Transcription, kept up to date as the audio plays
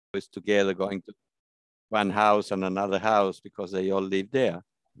boys together going to one house and another house because they all lived there.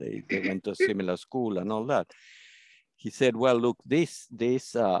 They went to a similar school and all that. He said, well, look, this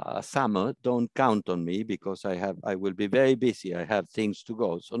summer, don't count on me because I will be very busy. I have things to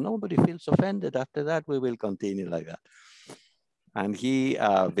go. So nobody feels offended. After that, we will continue like that. And he,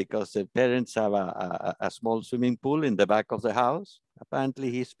 because the parents have a small swimming pool in the back of the house,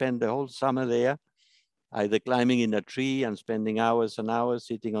 apparently he spent the whole summer there, either climbing in a tree and spending hours and hours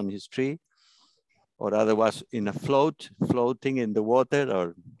sitting on his tree, or otherwise in a floating in the water,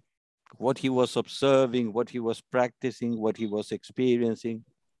 or what he was observing, what he was practicing, what he was experiencing.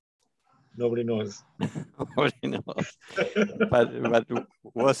 Nobody knows. Nobody knows. but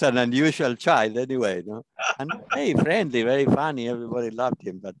was an unusual child anyway, no? And very friendly, very funny. Everybody loved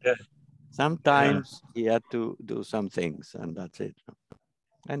him. But sometimes he had to do some things, and that's it.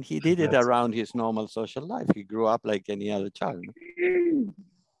 And he did it around his normal social life. He grew up like any other child.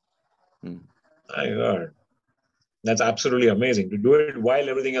 My God. That's absolutely amazing. To do it while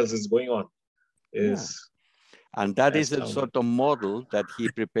everything else is going on is... And that is a sort of model that he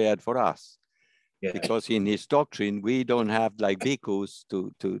prepared for us. Because in his doctrine, we don't have like bhikkhus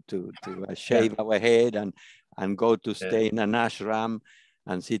to shave our head and go to stay in an ashram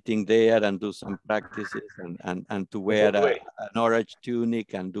and sitting there and do some practices and to wear an orange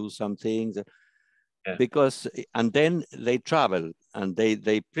tunic and do some things. Because, and then they travel and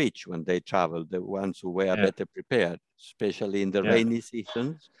they preach when they travel, the ones who were better prepared, especially in the rainy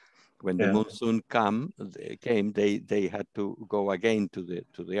seasons. When the monsoon came, they had to go again to the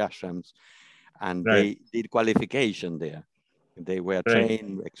ashrams, and they did qualification there. They were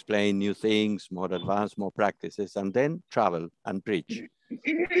trained, explain new things, more advanced, more practices, and then travel and preach.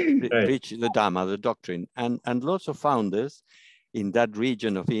 Preach the Dhamma, the doctrine. And lots of founders in that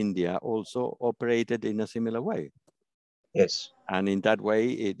region of India also operated in a similar way. Yes. And in that way,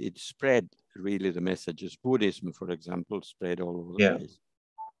 it spread really the messages. Buddhism, for example, spread all over the place.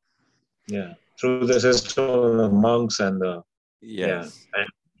 Yeah, through the system of the monks and the... Yes.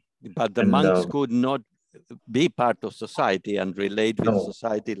 But the monks could not be part of society and relate with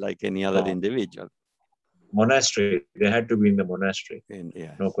society like any other individual. Monastery, they had to be in the monastery.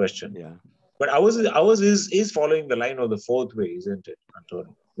 No question. Yeah. But ours is following the line of the fourth way, isn't it,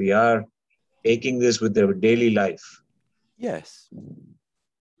 Antonio? We are taking this with our daily life. Yes.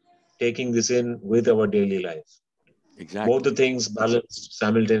 Taking this in with our daily life. Exactly. Both the things balanced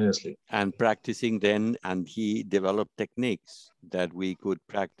simultaneously. And practicing then, and he developed techniques that we could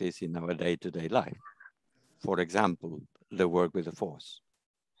practice in our day-to-day life. For example, the work with the force.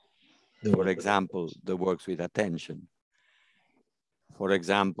 For example, the works with attention. For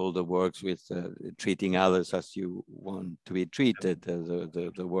example, the works with treating others as you want to be treated,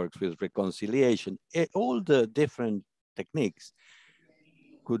 the works with reconciliation. All the different techniques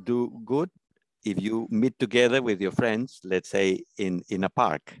could do good if you meet together with your friends, let's say in a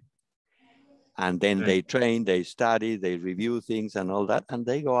park, and then they train, they study, they review things and all that, and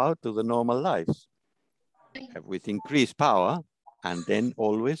they go out to the normal lives with increased power, and then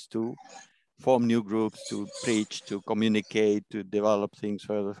always to form new groups, to preach, to communicate, to develop things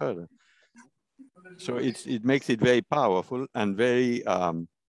further. So it makes it very powerful and very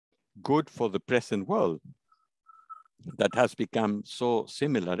good for the present world that has become so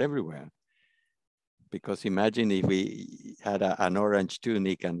similar everywhere. Because imagine if we had an orange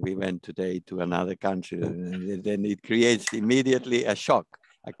tunic and we went today to another country, then it creates immediately a shock,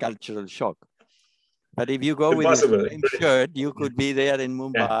 a cultural shock. But if you go with the same shirt, you could be there in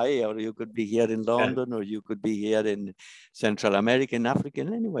Mumbai, or you could be here in London, or you could be here in Central America, in Africa,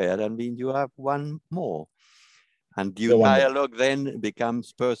 anywhere. I mean, you have one more. And your dialogue then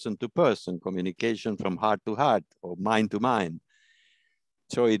becomes person to person, communication from heart to heart or mind to mind.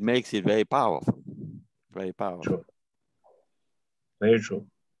 So it makes it very powerful, very powerful. True. Very true.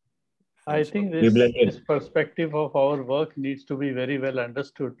 I think this perspective of our work needs to be very well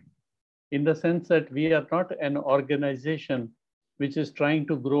understood, in the sense that we are not an organization which is trying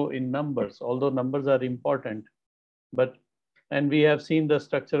to grow in numbers, although numbers are important. And we have seen the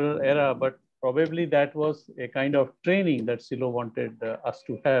structural era, but probably that was a kind of training that Silo wanted us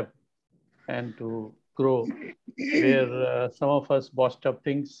to have and to grow, where some of us botched up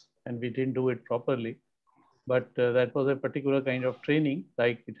things and we didn't do it properly. But that was a particular kind of training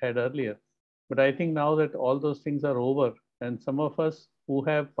like it had earlier. But I think now that all those things are over, and some of us who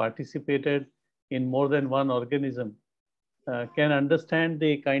have participated in more than one organism can understand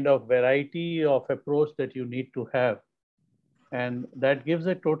the kind of variety of approach that you need to have. And that gives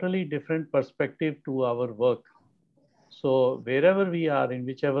a totally different perspective to our work. So wherever we are, in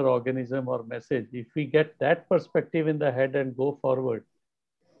whichever organism or message, if we get that perspective in the head and go forward,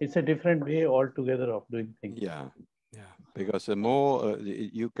 It's a different way altogether of doing things. Yeah, yeah. Because the more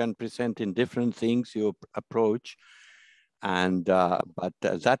you can present in different things your approach, and but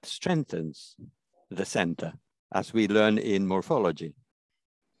that strengthens the center, as we learn in morphology.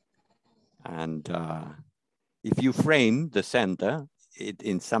 And if you frame the center, it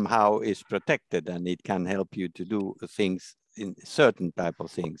in somehow is protected, and it can help you to do things in certain type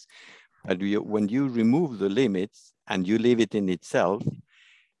of things. But when you remove the limits and you leave it in itself,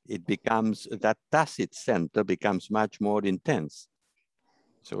 it becomes, that tacit center becomes much more intense.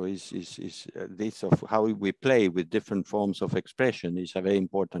 So this of how we play with different forms of expression is a very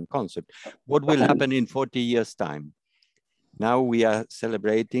important concept. What will happen in 40 years' time? Now we are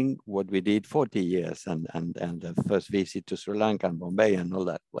celebrating what we did 40 years and the first visit to Sri Lanka and Bombay and all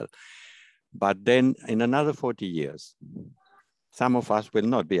that. Well, but then in another 40 years, some of us will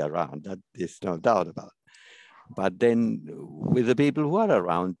not be around, that is no doubt about it. But then with the people who are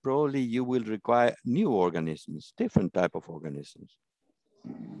around, probably you will require new organisms, different type of organisms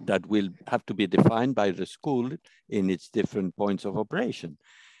that will have to be defined by the school in its different points of operation,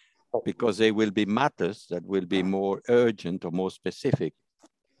 because they will be matters that will be more urgent or more specific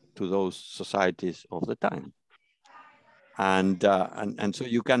to those societies of the time. And so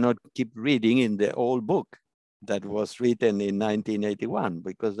you cannot keep reading in the old book that was written in 1981,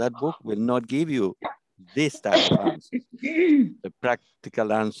 because that book will not give you this type of answers, the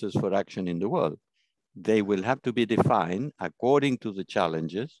practical answers for action in the world. They will have to be defined according to the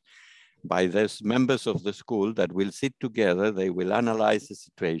challenges by those members of the school that will sit together. They will analyze the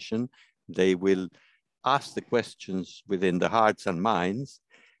situation. They will ask the questions within the hearts and minds.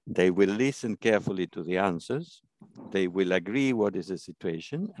 They will listen carefully to the answers. They will agree what is the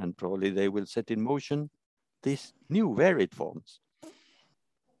situation, and probably they will set in motion these new varied forms.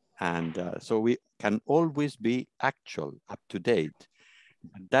 And so we can always be actual, up to date.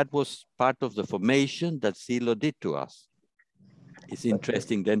 That was part of the formation that Silo did to us. It's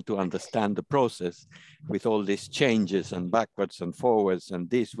interesting then to understand the process with all these changes and backwards and forwards and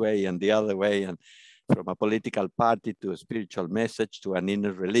this way and the other way, and from a political party to a spiritual message to an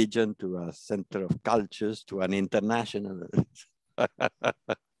inner religion to a center of cultures to an international.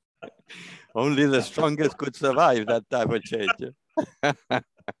 Only the strongest could survive that type of change.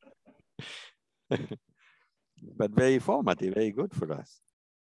 But very formative, very good for us,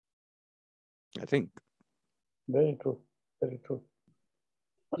 I think. Very true, very true.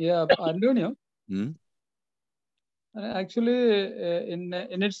 Yeah, Antonio. Actually, in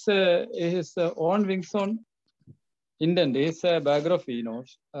its his own wings on intent, his biography, you know,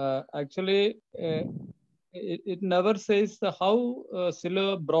 actually, it never says how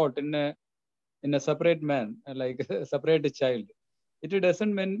Silo brought in a separate man, like a separate child. It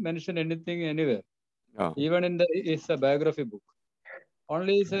doesn't mention anything anywhere, even in his biography book.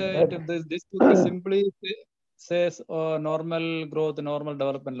 Only this book simply says normal growth, normal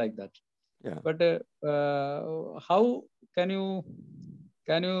development, like that. Yeah. But how can you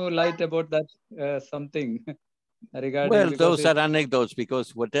light about that something regarding? Well, those are anecdotes,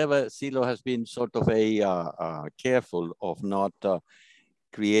 because whatever Silo has been sort of a careful of not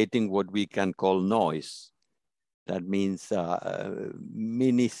creating what we can call noise. That means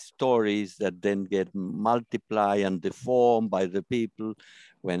mini stories that then get multiplied and deformed by the people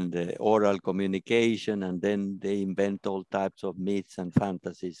when the oral communication, and then they invent all types of myths and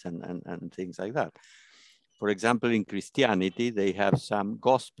fantasies and things like that. For example, in Christianity, they have some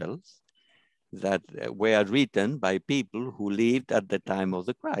gospels that were written by people who lived at the time of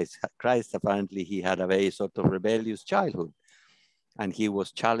the Christ. Christ, apparently, he had a very sort of rebellious childhood. And he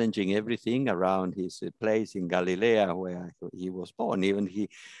was challenging everything around his place in Galilee where he was born. Even he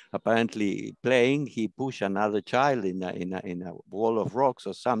apparently playing, he pushed another child in a wall of rocks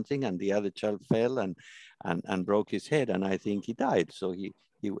or something, and the other child fell and broke his head, and I think he died. So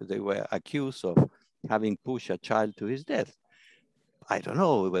they were accused of having pushed a child to his death. I don't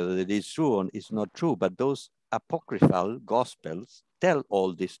know whether it is true or it's not true, but those apocryphal gospels tell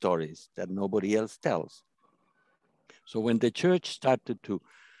all these stories that nobody else tells. So when the church started to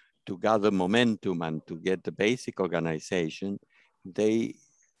gather momentum and to get the basic organization, they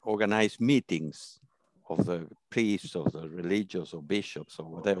organized meetings of the priests, of the religious or bishops or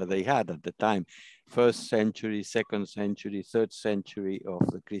whatever they had at the time, 1st century, 2nd century, 3rd century of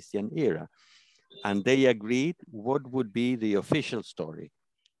the Christian era. And they agreed what would be the official story.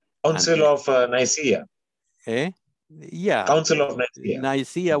 Council of Nicaea. Yeah. Council of Nicaea.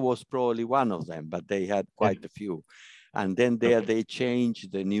 Nicaea was probably one of them, but they had quite a few. And then they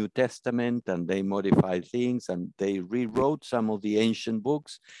changed the New Testament and they modified things and they rewrote some of the ancient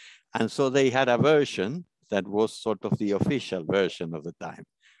books. And so they had a version that was sort of the official version of the time.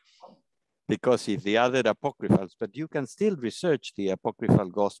 because if the other apocryphals, but you can still research the apocryphal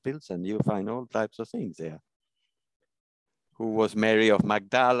gospels and you find all types of things there. Who was Mary of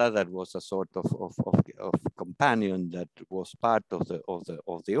Magdala? That was a sort of companion that was part of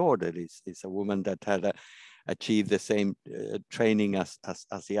the order. Is a woman that had achieved the same training as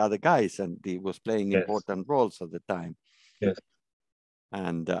the other guys, and he was playing important roles at the time. Yes.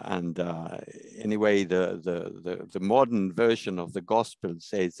 And anyway, the modern version of the gospel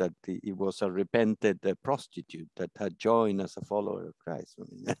says that he was a repented prostitute that had joined as a follower of Christ.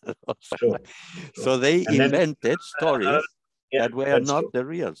 Sure. So they invented stories that were not the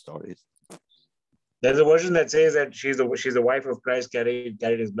real stories. There's a version that says that she's the wife of Christ, carried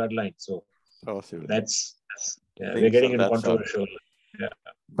his bloodline. So possibly that's we're getting into controversial.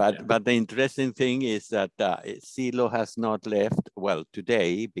 But the interesting thing is that Silo has not left. Well,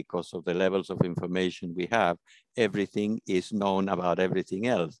 today, because of the levels of information we have, everything is known about everything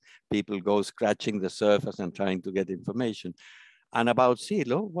else. People go scratching the surface and trying to get information. And about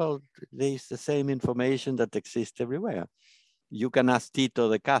Silo, well, there's the same information that exists everywhere. You can ask Tito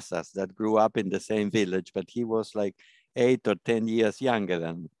de Casas that grew up in the same village, but he was like 8 or 10 years younger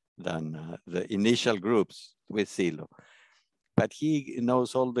than the initial groups with Silo. But he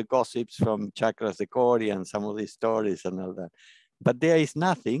knows all the gossips from Chakras de Cori and some of these stories and all that. But there is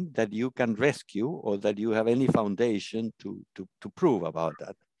nothing that you can rescue or that you have any foundation to prove about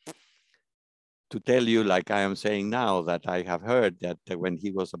that. To tell you, like I am saying now, that I have heard that when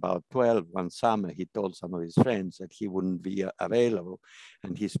he was about 12, one summer, he told some of his friends that he wouldn't be available.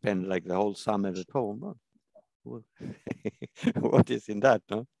 And he spent like the whole summer at home. Well, what is in that,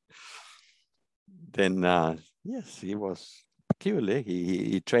 no? Then, yes, he was peculiar.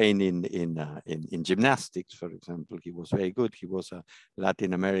 He trained in gymnastics, for example. He was very good. He was a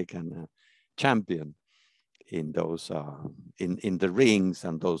Latin American champion in those in the rings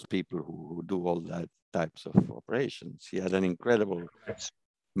and those people who do all that types of operations. He had an incredible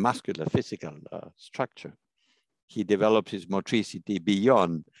muscular physical structure. He developed his motricity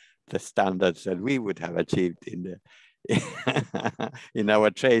beyond the standards that we would have achieved in in our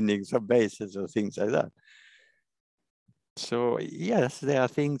trainings or bases or things like that. So yes, there are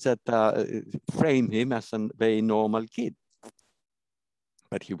things that frame him as a very normal kid,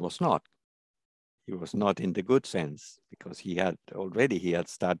 but he was not. He was not in the good sense, because he had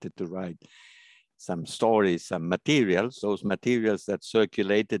started to write some stories, some materials, those materials that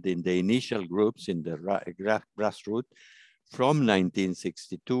circulated in the initial groups in the grassroots from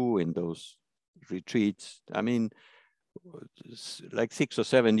 1962 in those retreats. I mean, like 6 or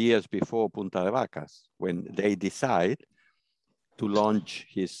 7 years before Punta de Vacas, when they decide to launch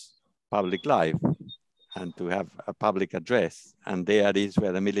his public life and to have a public address. And there is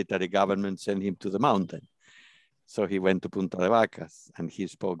where the military government sent him to the mountain. So he went to Punta de Vacas and he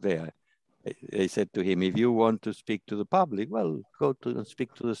spoke there. They said to him, if you want to speak to the public, well, go to and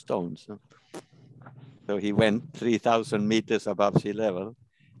speak to the stones. So he went 3,000 meters above sea level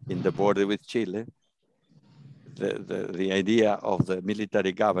in the border with Chile. The idea of the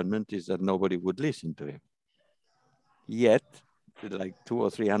military government is that nobody would listen to him. Yet, like 200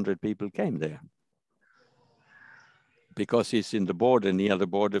 or 300 people came there, because he's in the border, near the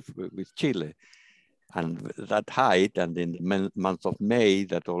border with Chile. And that height, and in the month of May,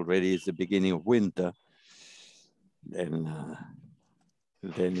 that already is the beginning of winter, then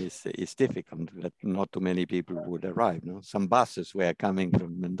it's difficult that not too many people would arrive. No? Some buses were coming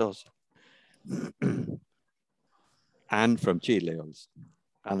from Mendoza and from Chile also.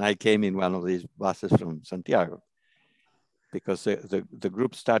 And I came in one of these buses from Santiago, because the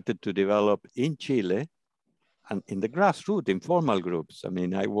group started to develop in Chile and in the grassroots, informal groups. I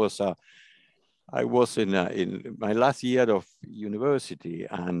mean, I was in my last year of university,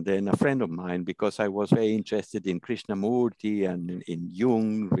 and then a friend of mine, because I was very interested in Krishnamurti and in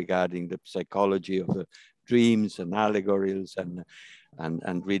Jung regarding the psychology of the dreams and allegories,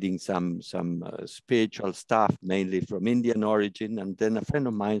 and reading some spiritual stuff, mainly from Indian origin. And then a friend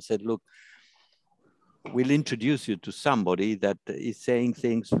of mine said, look, we'll introduce you to somebody that is saying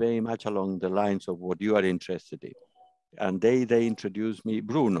things very much along the lines of what you are interested in. And they introduced me,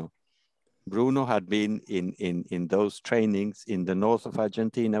 Bruno. Bruno had been in those trainings in the north of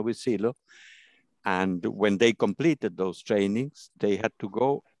Argentina with Silo. And when they completed those trainings, they had to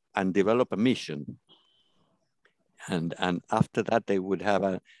go and develop a mission. And after that, they would have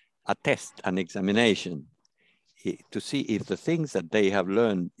a test, an examination, to see if the things that they have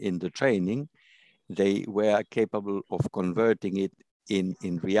learned in the training, they were capable of converting it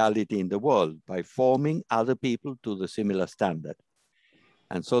in reality in the world by forming other people to the similar standard.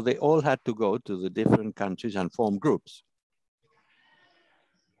 And so they all had to go to the different countries and form groups.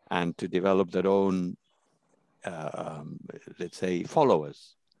 and to develop their own, let's say,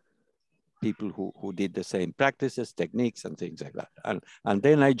 followers, people who did the same practices, techniques, and things like that. And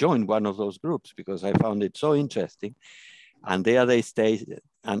then I joined one of those groups because I found it so interesting. And there they stayed,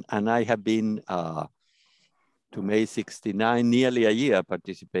 and I have been to May 69, nearly a year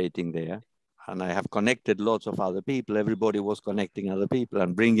participating there. And I have connected lots of other people. Everybody was connecting other people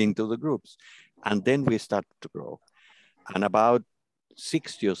and bringing to the groups. And then we started to grow. And about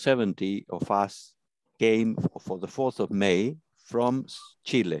 60 or 70 of us came for the 4th of May from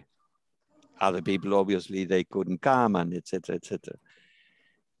Chile. Other people, obviously, they couldn't come, and et cetera, et cetera.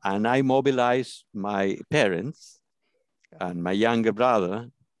 And I mobilized my parents and my younger brother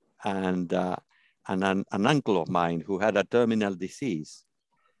and an uncle of mine who had a terminal disease.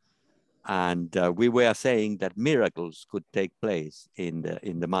 And we were saying that miracles could take place in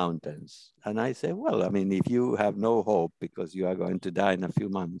the mountains. And I said, well, I mean, if you have no hope because you are going to die in a few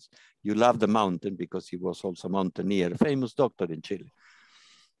months, you love the mountain, because he was also a mountaineer, a famous doctor in Chile.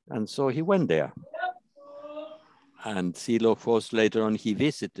 And so he went there. And Silo, of course, later on, he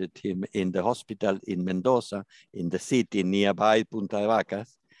visited him in the hospital in Mendoza, in the city nearby Punta de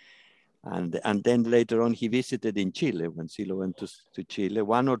Vacas. And then later on, he visited in Chile. When Silo went to Chile,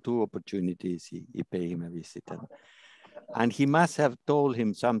 1 or 2 opportunities, he paid him a visit. And he must have told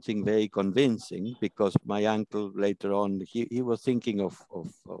him something very convincing, because my uncle later on, he was thinking of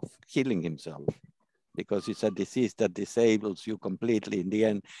killing himself, because it's a disease that disables you completely. In the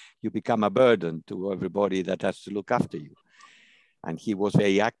end, you become a burden to everybody that has to look after you. And he was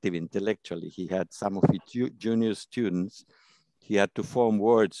very active intellectually. He had some of his junior students. He had to form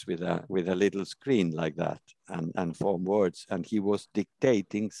words with a little screen like that, and form words. And he was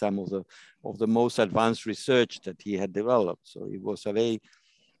dictating some of the most advanced research that he had developed. So it was a very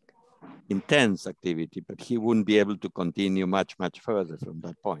intense activity, but he wouldn't be able to continue much further from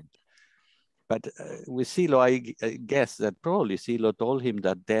that point. But with Silo, I guess that probably Silo told him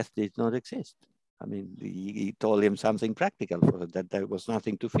that death did not exist. I mean, he told him something practical, that there was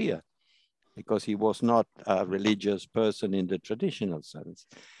nothing to fear, because he was not a religious person in the traditional sense.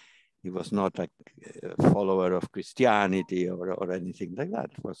 He was not a follower of Christianity or anything like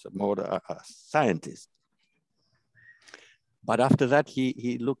that. He was more a scientist. But after that,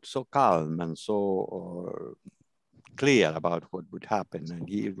 he looked so calm and so clear about what would happen. And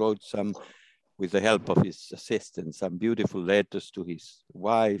he wrote with the help of his assistant, some beautiful letters to his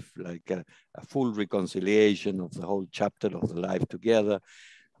wife, like a full reconciliation of the whole chapter of the life together,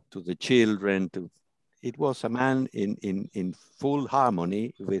 to the children. It was a man in full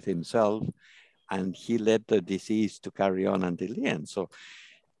harmony with himself, and he let the disease to carry on until the end. So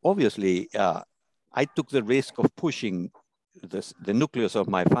obviously, I took the risk of pushing the nucleus of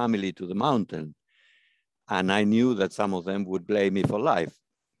my family to the mountain, and I knew that some of them would blame me for life.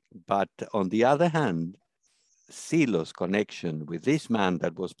 But on the other hand, Silo's connection with this man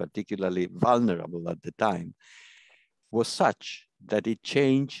that was particularly vulnerable at the time was such that it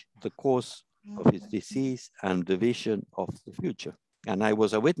changed the course of his disease and the vision of the future. And I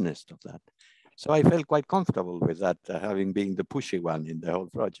was a witness of that. So I felt quite comfortable with that, having been the pushy one in the whole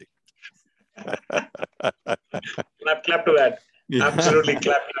project. Clap to that. Yeah. Absolutely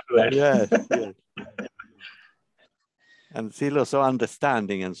clap to that. Yes, yes. And Silo so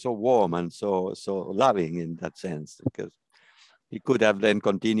understanding and so warm and so loving in that sense, because he could have then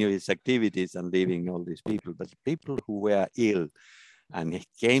continued his activities and leaving all these people, but people who were ill and he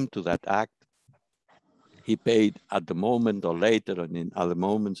came to that act, he paid at the moment or later and in other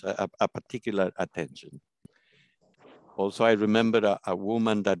moments a particular attention. Also, I remember a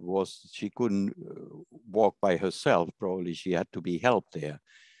woman that she couldn't walk by herself. Probably she had to be helped there,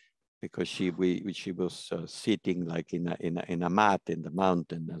 because she was sitting like in a mat in the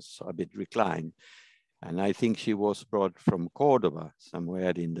mountain, a bit reclined. And I think she was brought from Cordoba,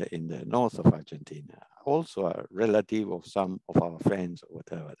 somewhere in the north of Argentina, also a relative of some of our friends or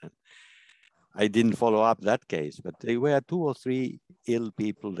whatever. And I didn't follow up that case, but there were 2 or 3 ill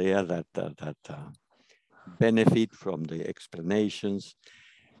people there that benefit from the explanations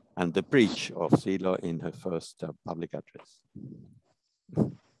and the preach of Silo in her first public address.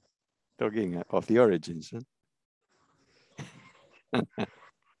 Talking of the origins. Huh?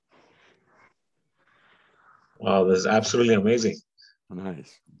 Wow, this is absolutely amazing.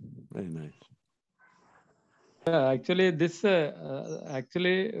 Nice, very nice. Actually,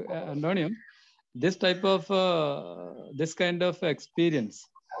 Antonium, this type of this kind of experience,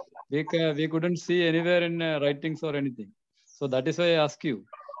 we couldn't see anywhere in writings or anything. So that is why I ask you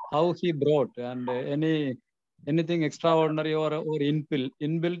how he brought, and anything extraordinary or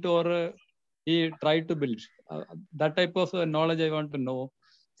inbuilt or he tried to build. That type of knowledge I want to know.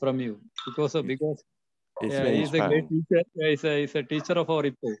 from you because he's a great teacher. He's a teacher of our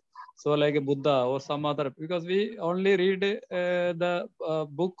Ipo. So like a Buddha or some other, because we only read the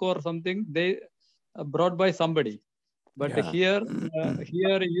book or something they brought by somebody. But here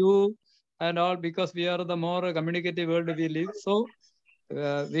you and all, because we are the more communicative world we live, so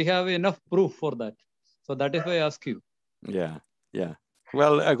we have enough proof for that. So that is why I ask you. Yeah.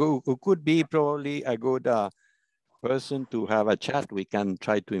 Well, who could be probably a good person to have a chat. We can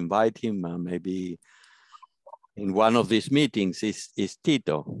try to invite him maybe in one of these meetings is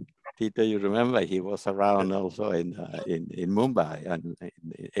Tito. Tito, you remember, he was around also in Mumbai in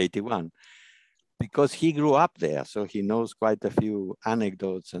 81. Because he grew up there, so he knows quite a few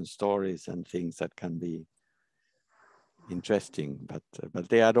anecdotes and stories and things that can be interesting. But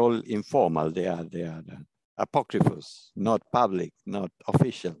they are all informal. They are apocryphals, not public, not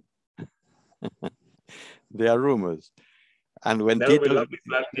official. They are rumors. And when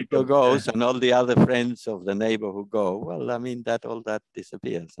Tito goes and all the other friends of the neighborhood go, well, I mean, all that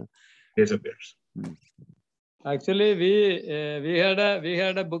disappears. Huh? Disappears. Actually, we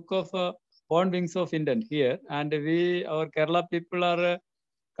had a book of On Wings of India here, and our Kerala people are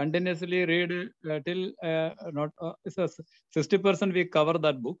continuously read till not 60% we cover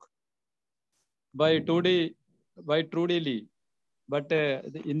that book by Trudy Lee. But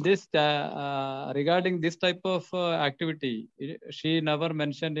in this regarding this type of activity, she never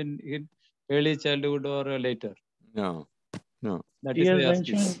mentioned in early childhood or later. No.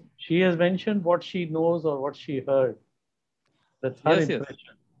 She has mentioned what she knows or what she heard. That's her impression.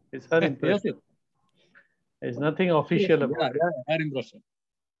 Yes. It's her impression. Yes. There's nothing official about it. Her impression.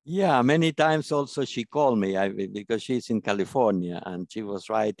 Yeah, many times also she called me because she's in California and she was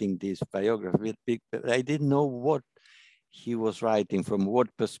writing this biography. I didn't know what she was writing, from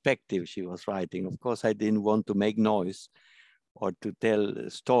what perspective she was writing. Of course, I didn't want to make noise or to tell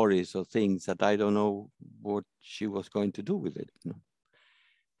stories or things that I don't know what she was going to do with it.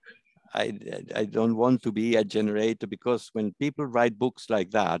 I don't want to be a generator, because when people write books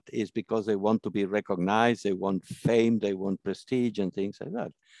like that, it's because they want to be recognized, they want fame, they want prestige and things like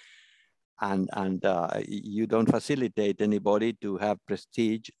that. And you don't facilitate anybody to have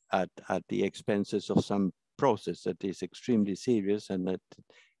prestige at the expenses of some process that is extremely serious and that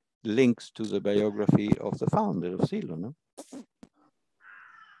links to the biography of the founder of Silo. No?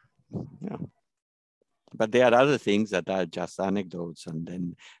 Yeah. But there are other things that are just anecdotes, and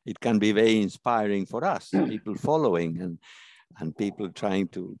then it can be very inspiring for us, people following and people trying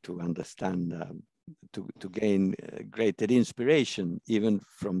to understand, to gain greater inspiration, even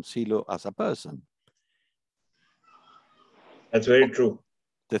from Silo as a person. That's very true.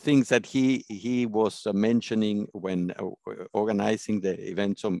 The things that he was mentioning when organizing the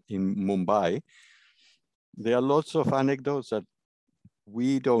events in Mumbai, there are lots of anecdotes that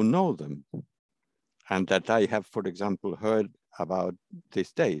we don't know them, and that I have, for example, heard about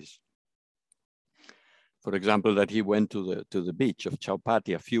these days. For example, that he went to the beach of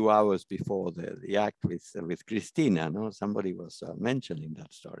Chowpatty a few hours before the act with Christina. No, somebody was mentioning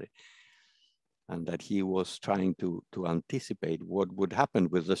that story, and that he was trying to anticipate what would happen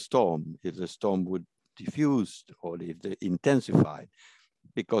with the storm, if the storm would diffuse or if they intensified,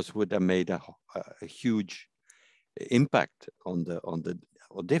 because it would have made a huge impact on the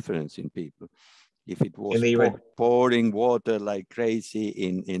difference in people. If it was pouring water like crazy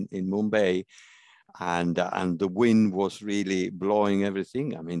in Mumbai, and the wind was really blowing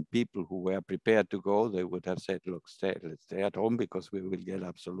everything, I mean, people who were prepared to go, they would have said, look, let's stay at home, because we will get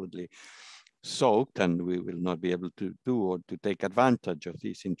absolutely soaked and we will not be able to do or to take advantage of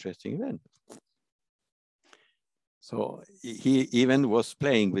this interesting event. So he even was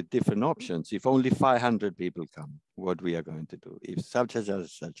playing with different options. If only 500 people come, what we are going to do? If such as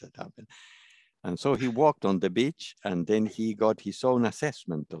such happened. And so he walked on the beach, and then he got his own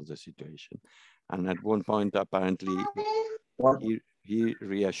assessment of the situation. And at one point, apparently, he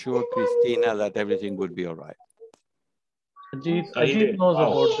reassured Christina that everything would be all right. Ajit knows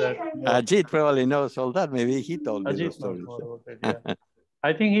about that. Yeah. Ajit probably knows all that. Maybe he told me the story. Yeah.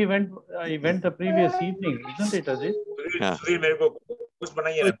 I think he went the previous evening, isn't it, Ajit? Yeah.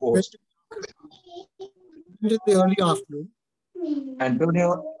 The early afternoon.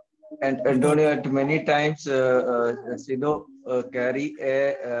 Antonio, many times Silo carry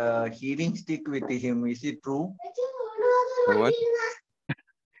a healing stick with him. Is it true? What?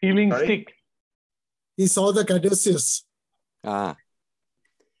 Healing stick. He saw the Caduceus.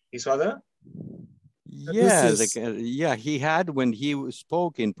 He saw the? Yeah, he had, when he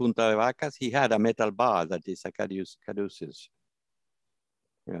spoke in Punta de Vacas, he had a metal bar that is a Caduceus.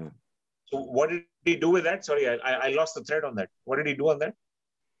 Yeah. So what did he do with that? Sorry, I lost the thread on that. What did he do on that?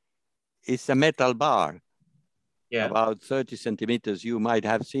 it's a metal bar. Yeah. About 30 centimeters. You might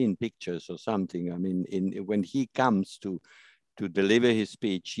have seen pictures or something. I mean, when he comes to deliver his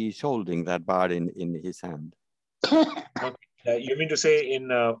speech, he's holding that bar in his hand. Okay. You mean to say in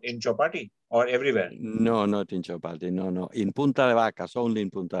Chowpatty or everywhere? No, not in Chowpatty. No. In Punta de Vacas, only in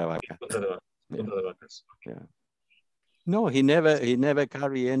Punta de Vacas. Punta de Vacas. Yeah. No, he never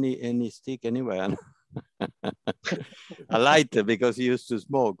carry any stick anywhere. A lighter because he used to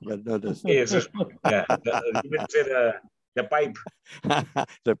smoke, but not a stick. Yes, yeah. You mean to say the pipe?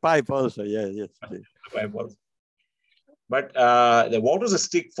 The pipe also, yes. The pipe also. But what was the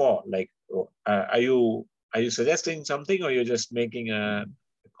stick for? Like, are you suggesting something, or you're just making a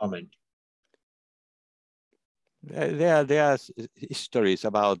comment? There are stories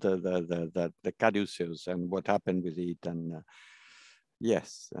about the caduceus and what happened with it, and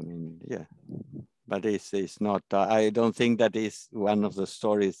yes, I mean, yeah, but it's not. I don't think that is one of the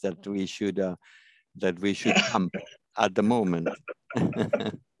stories that we should pump at the moment.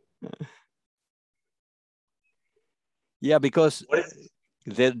 Yeah, because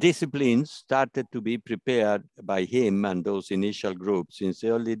the disciplines started to be prepared by him and those initial groups since the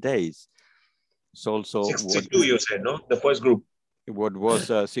early days. It's also 62, you said, no? The first group. What was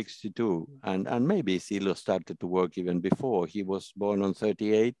 62, and maybe Silo started to work even before. He was born on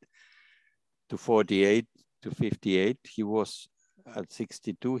 38 to 48 to 58. He was at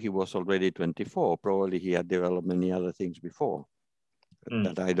 62, he was already 24. Probably he had developed many other things before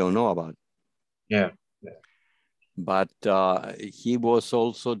that I don't know about. Yeah. But he was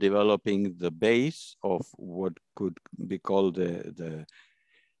also developing the base of what could be called the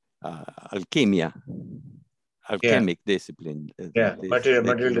alchemic discipline. Yeah,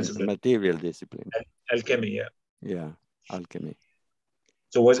 material discipline. Material discipline. Alchemy, yeah. Yeah, alchemy.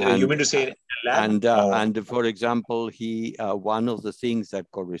 So you mean to say lab? And for example, he one of the things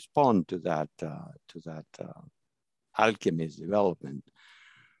that correspond to that alchemist development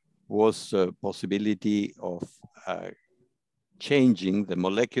was a possibility of changing the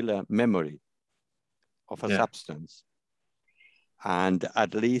molecular memory of a substance, and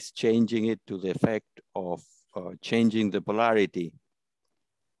at least changing it to the effect of changing the polarity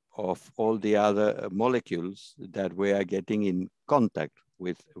of all the other molecules that we are getting in contact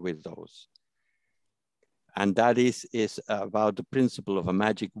with those. And that is about the principle of a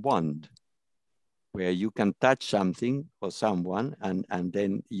magic wand, where you can touch something or someone and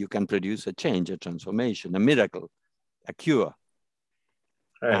then you can produce a change, a transformation, a miracle, a cure.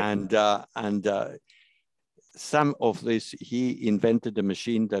 Right. And some of this, he invented a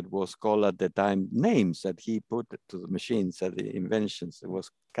machine that was called at the time names that he put to the machines at the inventions. It was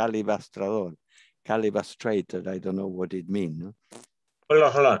calibastrador, calibrastrator. I don't know what it means. No?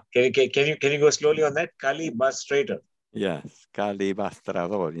 Hold on. Can you go slowly on that? Calibrastrator. Yes,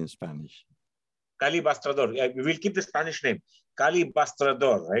 calibastrador in Spanish. Calibastrador. Yeah, we will keep the Spanish name.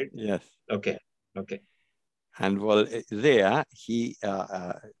 Calibastrador, right? Yes. Okay. And well, there he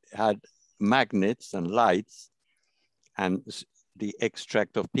had magnets and lights and the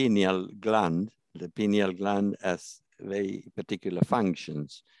extract of pineal gland. The pineal gland has very particular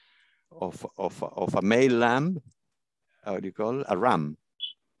functions of a male lamb. How do you call it? A ram.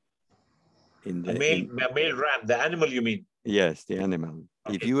 A male ram, the animal you mean? Yes, the animal.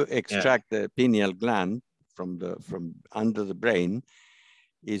 Okay. If you extract the pineal gland from under the brain,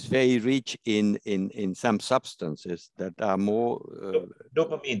 is very rich in some substances that are more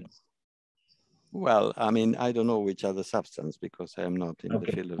dopamine. Well, I mean, I don't know which other substance because I am not in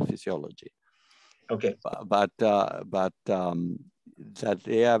the field of physiology. Okay. But that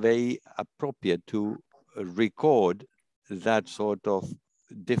they are very appropriate to record that sort of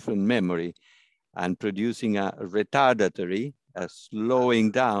different memory and producing a retardatory, a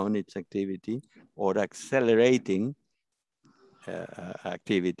slowing down its activity or accelerating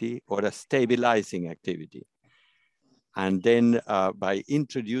activity or a stabilizing activity. And then by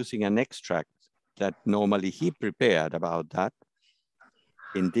introducing an extract that normally he prepared about that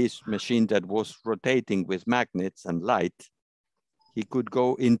in this machine that was rotating with magnets and light, he could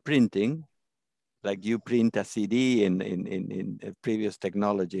go in printing, like you print a CD in previous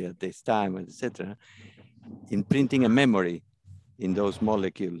technology at this time, etc., in printing a memory in those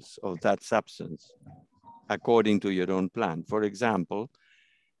molecules of that substance according to your own plan. For example,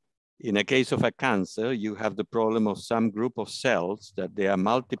 in a case of a cancer, you have the problem of some group of cells that they are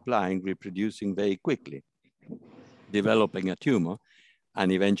multiplying, reproducing very quickly, developing a tumor,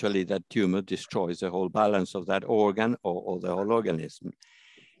 and eventually that tumor destroys the whole balance of that organ or the whole organism.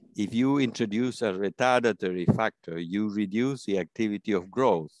 If you introduce a retardatory factor, you reduce the activity of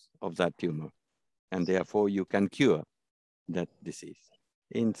growth of that tumor, and therefore you can cure that disease.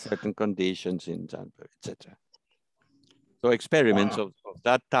 in certain conditions, in etc. So experiments of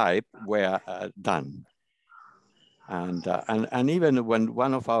that type were done. And even when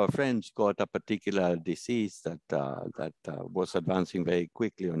one of our friends got a particular disease that was advancing very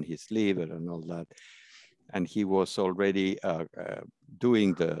quickly on his liver and all that, and he was already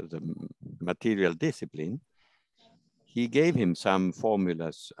doing the material discipline, he gave him some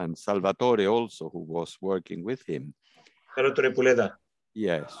formulas, and Salvatore also, who was working with him. Salvatore Puleda.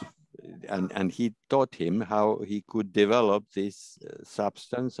 Yes, and he taught him how he could develop this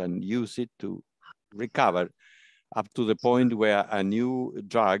substance and use it to recover, up to the point where a new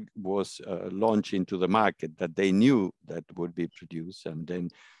drug was launched into the market that they knew that would be produced. And then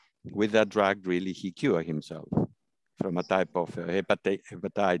with that drug, really, he cured himself from a type of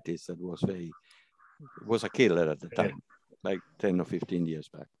hepatitis that was a killer at the time, like 10 or 15 years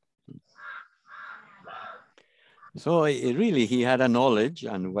back. So really, he had a knowledge,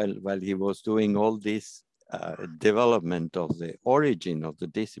 and while he was doing all this development of the origin of the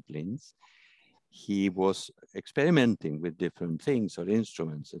disciplines, he was experimenting with different things or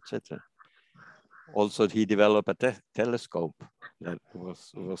instruments, etc. Also, he developed a telescope that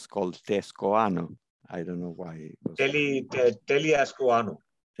was called Tescoano. I don't know why it was. Telescoano.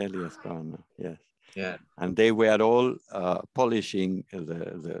 Telescoano, yes. Yeah. And they were all polishing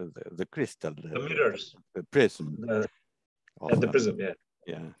the crystal, the mirrors, the prism. The prism, yeah.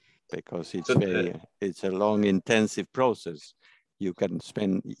 Yeah, because it's a long, intensive process. You can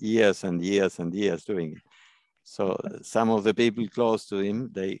spend years and years and years doing it. So some of the people close to him,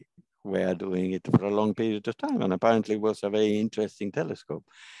 they were doing it for a long period of time, and apparently it was a very interesting telescope.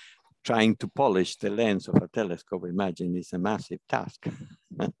 Trying to polish the lens of a telescope, imagine, is a massive task.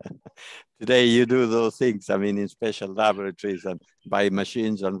 Today you do those things, I mean, in special laboratories and by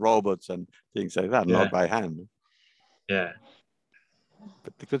machines and robots and things like that, not by hand. Yeah.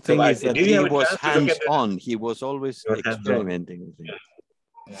 But the good thing is that he was hands-on. He was always experimenting with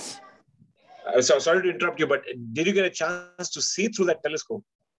things. So sorry to interrupt you, but did you get a chance to see through that telescope?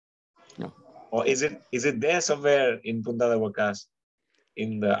 No. Or is it there somewhere in Punta de Huacas,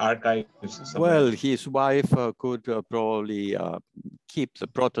 in the archives? Somewhere? Well, his wife could probably keep the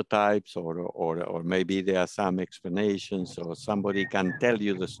prototypes, or maybe there are some explanations, or somebody can tell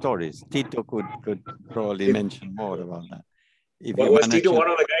you the stories. Tito could probably mention more about that. Was Tito one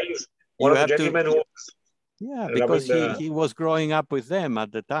of the guys, one of the gentlemen who was... Yeah, because he was growing up with them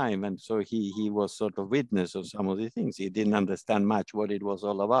at the time, and so he was sort of witness of some of the things. He didn't understand much what it was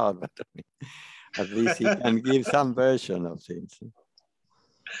all about, but at least he can give some version of things.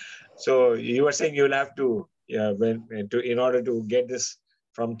 So you were saying you'll have to, in order to get this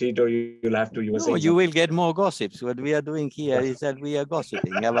from Tito, you'll have to. You will get more gossips. What we are doing here is that we are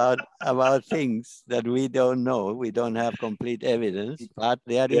gossiping about things that we don't know. We don't have complete evidence, but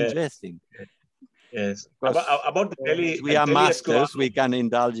they are interesting. Yes. About the we are masters, we can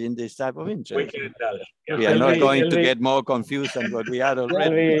indulge in this type of interest. We can indulge. Yeah. We are not going to get more confused than what we are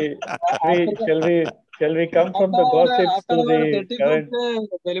already. Shall we come from the gossips to the current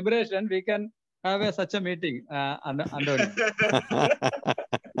deliberation? We can have such a meeting, Andoni.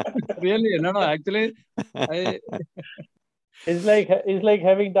 Really, no, actually, It's like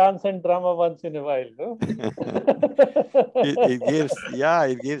having dance and drama once in a while, no?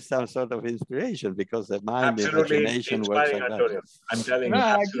 it gives some sort of inspiration, because the mind, imagination works like that. I'm telling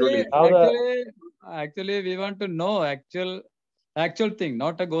you. Actually, we want to know actual thing,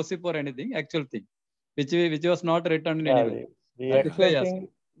 not a gossip or anything. Actual thing, which was not written in anywhere. The actual thing.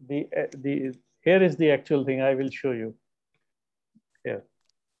 Here is the actual thing. I will show you. Here.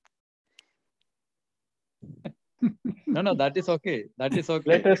 No, that is okay. That is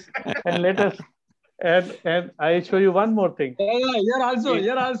okay. Let us, and I show you one more thing. Here also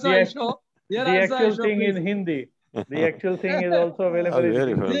I show. The actual thing in Hindi. The actual thing is also available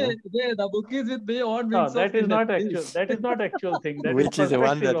in Hindi. The book is with me on. No, that is not actual. That is not actual thing. That Which is the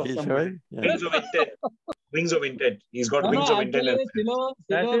one that he's showing? Wings of intent. He's got wings of intent. Silo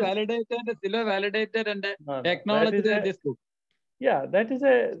validated and acknowledged this book. Yeah, that is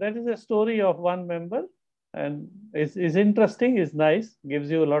a story of one member. And is interesting, is nice, gives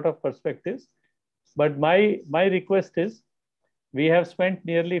you a lot of perspectives. But my request is, we have spent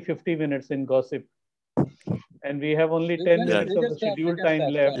nearly 50 minutes in gossip, and we have only 10 minutes of the scheduled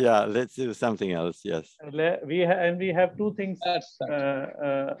time left. Yeah, let's do something else. Yes. We have two things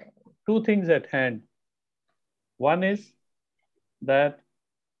at hand. One is that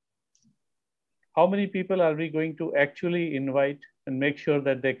how many people are we going to actually invite and make sure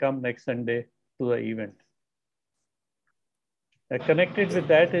that they come next Sunday to the event? Connected with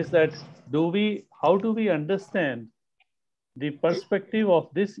that is that how do we understand the perspective of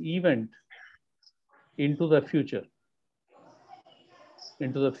this event into the future.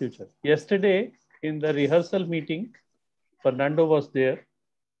 Yesterday, in the rehearsal meeting, Fernando was there.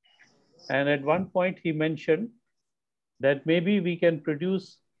 And at one point he mentioned that maybe we can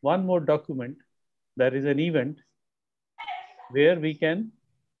produce one more document, that is an event, where we can,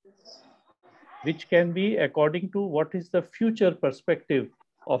 which can be according to what is the future perspective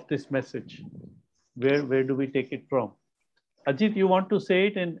of this message. Where do we take it from? Ajit, you want to say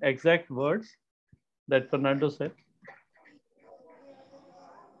it in exact words that Fernando said?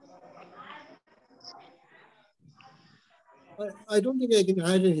 I don't think I can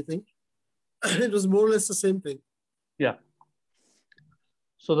add anything. It was more or less the same thing. Yeah.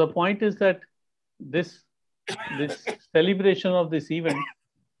 So the point is that this celebration of this event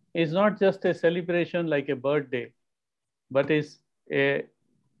is not just a celebration like a birthday, but is a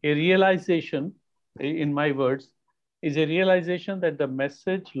realization, in my words, is a realization that the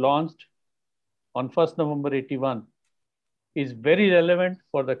message launched on 1st November 81 is very relevant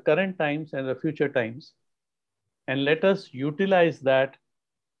for the current times and the future times. And let us utilize that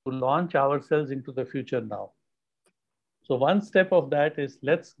to launch ourselves into the future now. So one step of that is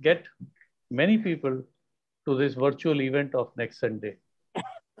let's get many people to this virtual event of next Sunday.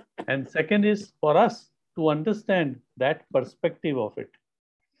 And second is for us to understand that perspective of it,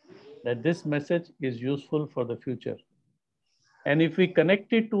 that this message is useful for the future. And if we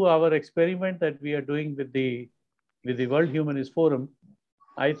connect it to our experiment that we are doing with the World Humanist Forum,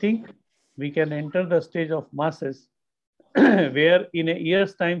 I think we can enter the stage of masses where in a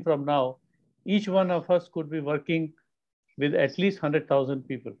year's time from now, each one of us could be working with at least 100,000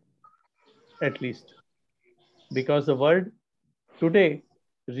 people, at least. Because the world today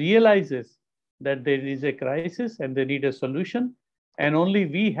realizes that there is a crisis and they need a solution, and only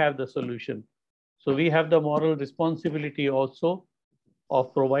we have the solution. So we have the moral responsibility also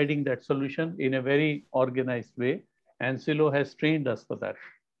of providing that solution in a very organized way, and Silo has trained us for that.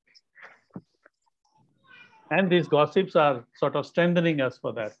 And these gossips are sort of strengthening us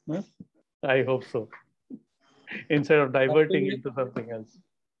for that. No? I hope so. Instead of diverting into something else.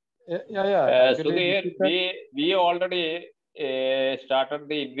 Sudhir, we already started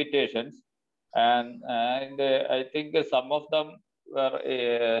the invitations, and I think some of them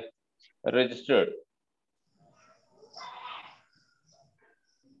were registered.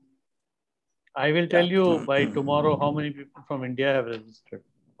 I will tell you by tomorrow how many people from India have registered.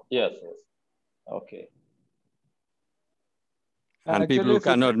 Yes, yes. Okay. And people who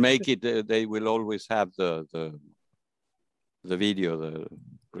cannot make it, they will always have the video, the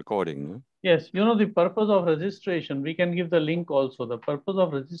recording. No? Yes, you know the purpose of registration, we can give the link also. The purpose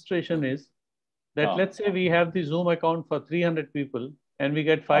of registration is that let's say we have the Zoom account for 300 people and we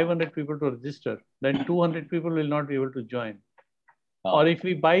get 500 people to register, then 200 people will not be able to join. Or if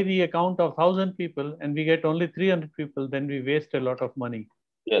we buy the account of 1,000 people and we get only 300 people, then we waste a lot of money.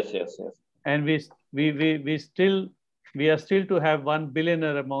 Yes, yes, yes. And we are still to have one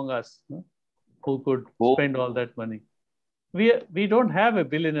billionaire among us, no? Who could spend all that money. We don't have a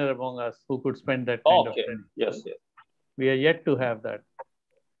billionaire among us who could spend that kind of money. Yes, yes. We are yet to have that.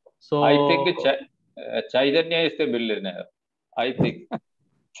 So I think Chaitanya is the billionaire. I think.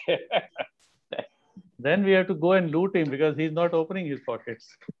 Then we have to go and loot him because he's not opening his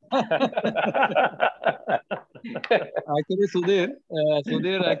pockets. Actually, Sudhir,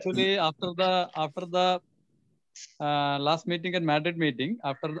 actually after the last meeting and Madrid meeting,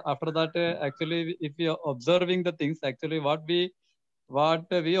 after that, actually, if we are observing the things, actually what we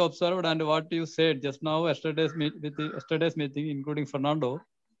observed and what you said just now, yesterday's meeting, including Fernando,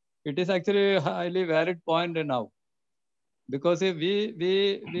 it is actually a highly valid point now. Because if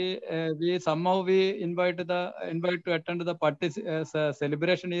we somehow invite to attend the party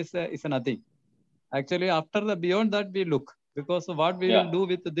celebration is nothing. Actually, beyond that we look, because what we will do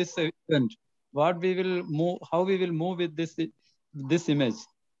with this event, what we will move, how we will move with this image,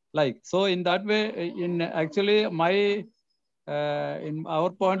 like so. In that way, in actually my in our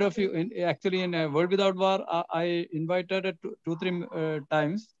point of view, in World Without War, I invited 2-3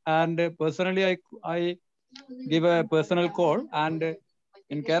 times, and personally I give a personal call, and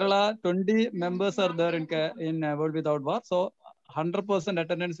in Kerala 20 members are there in World Without War, so 100%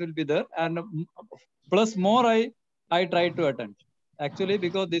 attendance will be there, and plus more I try to attend, actually,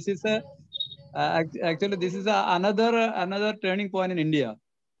 because this is another turning point in India.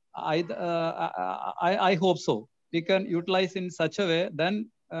 I hope so. We can utilize in such a way, then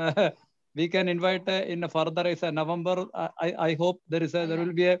we can invite in further is November. I hope there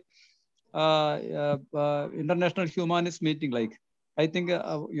will be a international humanist meeting, like I think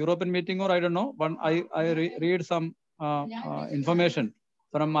European meeting, or I don't know. One I read some information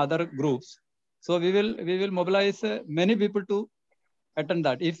from other groups. So we will mobilize many people to attend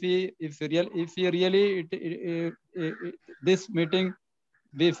that. If we really this meeting,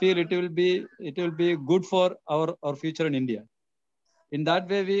 we feel it will be good for our future in India. In that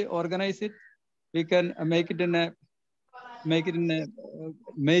way, we organize it. We can make it in a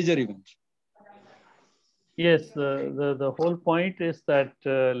major event. Yes, the whole point is that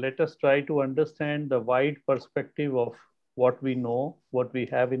let us try to understand the wide perspective of what we know, what we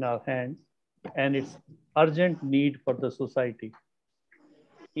have in our hands, and its urgent need for the society.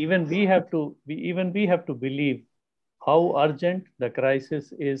 Even we have to believe how urgent the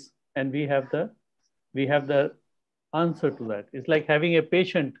crisis is, and we have the answer to that. It's like having a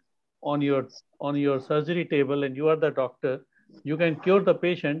patient on your surgery table, and you are the doctor. You can cure the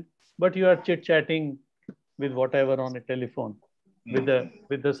patient, but you are chit-chatting with whatever on a telephone with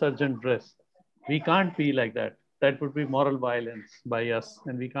the surgeon dress. We can't be like that. That would be moral violence by us,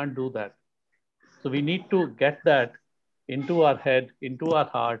 and we can't do that. So we need to get that into our head, into our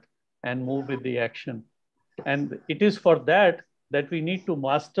heart, and move with the action. And it is for that we need to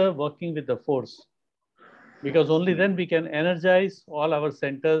master working with the force, because only then we can energize all our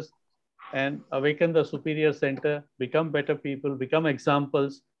centers and awaken the superior center, become better people, become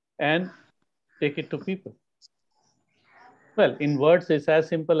examples, and take it to people. Well, in words, it's as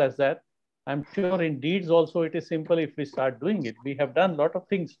simple as that. I'm sure in deeds also it is simple if we start doing it. We have done a lot of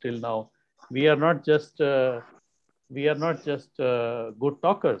things till now. We are not just good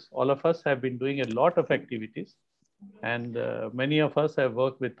talkers. All of us have been doing a lot of activities, and many of us have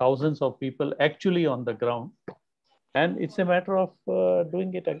worked with thousands of people actually on the ground. And it's a matter of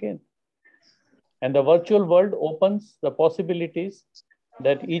doing it again. And the virtual world opens the possibilities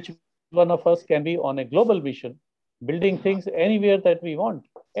that each one of us can be on a global mission, building things anywhere that we want,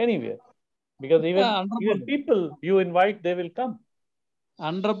 anywhere. Because even people you invite, they will come.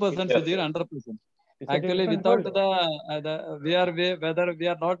 100%, Sudhir, 100%. Actually, without whether we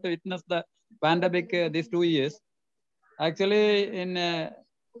are not witnessed the pandemic these 2 years, actually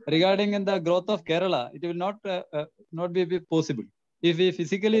regarding in the growth of Kerala, it will not be possible. If we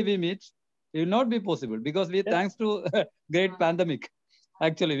physically we meet, it will not be possible, because thanks to great pandemic.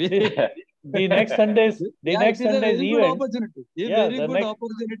 Actually, the next Sunday's event. Opportunity. Very good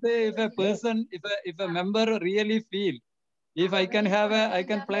opportunity. If a person, if a member really feel, if I can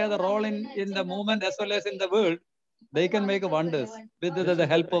play the role in the movement as well as in the world, they can make wonders with the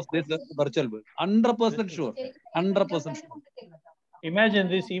help of this virtual world. 100% sure. 100% sure. Imagine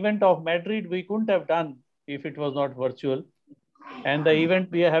this event of Madrid we couldn't have done if it was not virtual. And the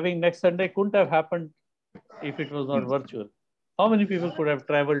event we are having next Sunday couldn't have happened if it was not virtual. How many people could have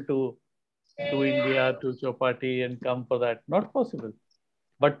traveled to India, to Chowpatty and come for that? Not possible.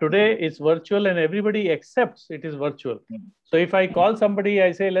 But today it's virtual and everybody accepts it is virtual. So if I call somebody,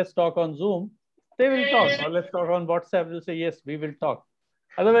 I say, let's talk on Zoom, they will talk. Or let's talk on WhatsApp, they'll say, yes, we will talk.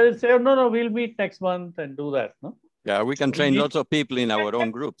 Otherwise, they'll say, oh, no, we'll meet next month and do that. No? Yeah, we can train lots of people in our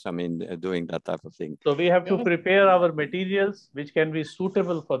own groups, I mean, doing that type of thing. So we have to prepare our materials, which can be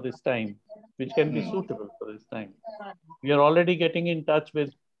suitable for this time, We are already getting in touch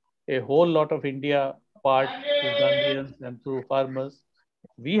with a whole lot of India part through Gandhians and through farmers.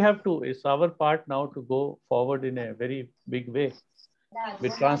 We have to, it's our part now to go forward in a very big way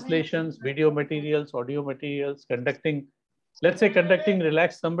with translations, video materials, audio materials, conducting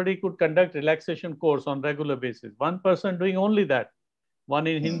somebody could conduct relaxation course on regular basis. One person doing only that. One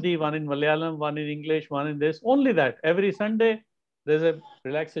in Hindi, one in Malayalam, one in English, one in this, only that. Every Sunday, there's a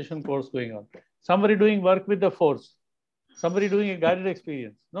relaxation course going on. Somebody doing work with the force. Somebody doing a guided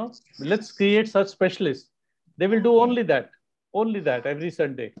experience. No, let's create such specialists. They will do only that every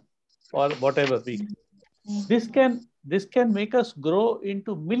Sunday or whatever week. This can make us grow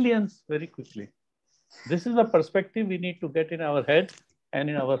into millions very quickly. This is the perspective we need to get in our head and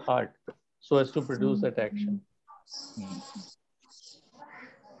in our heart so as to produce that action.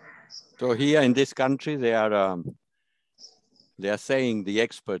 So here in this country, they are saying, the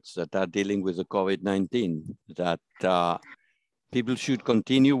experts that are dealing with the COVID-19, that people should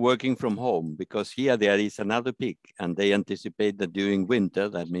continue working from home, because here there is another peak, and they anticipate that during winter,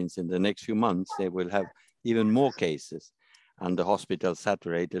 that means in the next few months, they will have even more cases and the hospital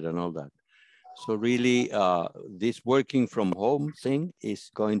saturated and all that. So really, this working from home thing is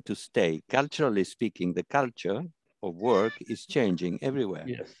going to stay. Culturally speaking, the culture of work is changing everywhere.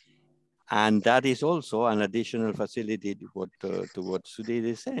 Yes. And that is also an additional facility to what Sudhir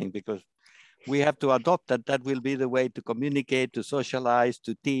is saying, because we have to adopt that. That will be the way to communicate, to socialize,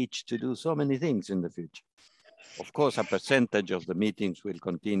 to teach, to do so many things in the future. Of course, a percentage of the meetings will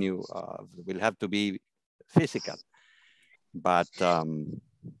continue, will have to be physical. but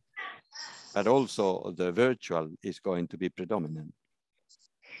also the virtual is going to be predominant.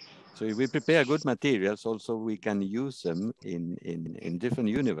 So if we prepare good materials, also we can use them in different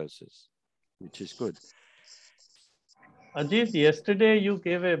universes, which is good. Ajit, yesterday you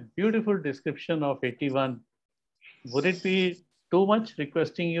gave a beautiful description of 81. Would it be too much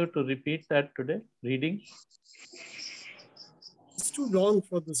requesting you to repeat that today, reading? It's too long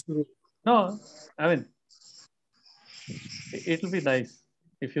for this group. No, I mean, it'll be nice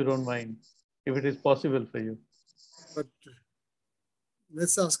if you don't mind, if it is possible for you. But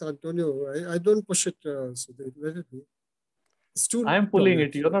let's ask Antonio. I don't push it, so let it be. It's too I'm pulling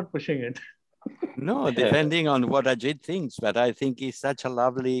it. You're not pushing it. No, depending on what Ajit thinks, but I think he's such a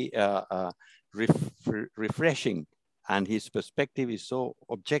lovely, refreshing, and his perspective is so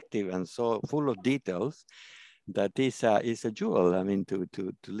objective and so full of details that is a jewel. I mean, to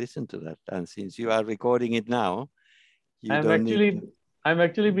listen to that. And since you are recording it now, I'm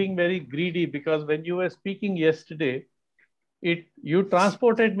actually being very greedy, because when you were speaking yesterday, you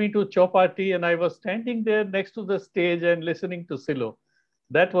transported me to Chowpatty, and I was standing there next to the stage and listening to Silo.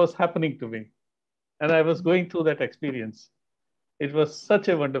 That was happening to me. And I was going through that experience. It was such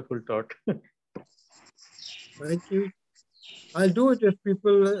a wonderful talk. Thank you. I'll do it if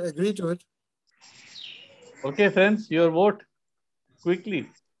people agree to it. Okay, friends, your vote quickly.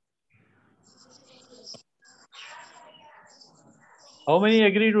 How many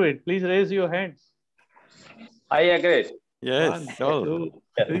agree to it? Please raise your hands. I agree. Yes. 1, 2,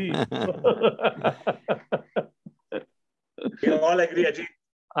 3. We all agree, Ajit.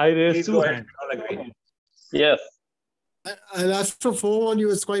 I raised 2 hands. All agree. Yes. I'll ask to forewarn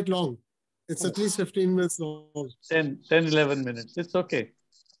you, it's quite long. It's at least 15 minutes long. 10, 11 minutes. It's okay.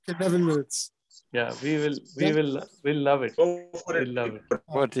 11 minutes. Yeah, we'll love it. Go for it. We'll love it.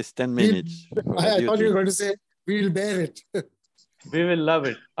 What is 10 minutes? I thought you were going to say, we'll bear it. We will love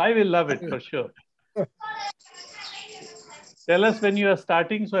it. I will love it for sure. Tell us when you are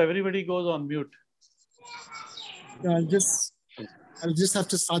starting, so everybody goes on mute. Yeah, I'll just have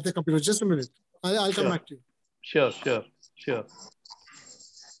to start the computer. Just a minute. I'll come back to you. Sure.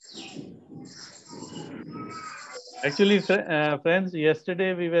 Actually, friends,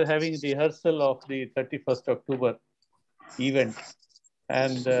 yesterday we were having rehearsal of the 31st October event,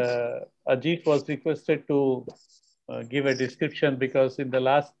 and Ajit was requested to give a description, because in the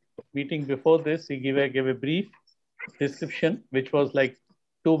last meeting before this, he gave a brief description, which was like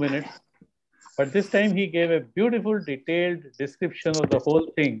 2 minutes. But this time he gave a beautiful, detailed description of the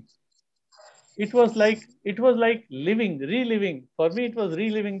whole thing. It was like reliving. For me, it was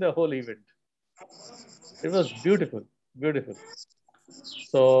reliving the whole event. It was beautiful, beautiful.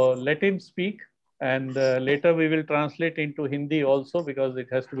 So let him speak, and later we will translate into Hindi also, because it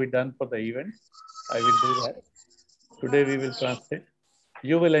has to be done for the event. I will do that. Today we will translate.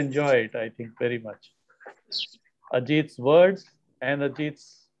 You will enjoy it, I think, very much. Ajit's words and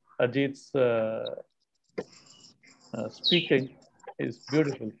Ajit's speaking is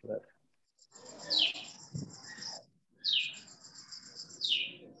beautiful for that.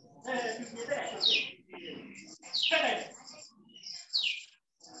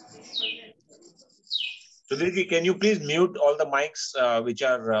 Sudhirji, can you please mute all the mics which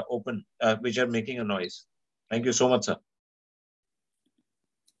are open, which are making a noise? Thank you so much, sir.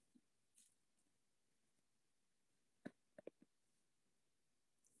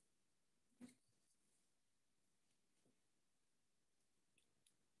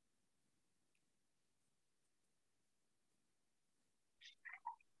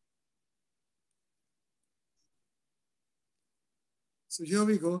 So here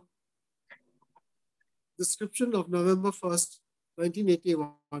we go. Description of November 1st,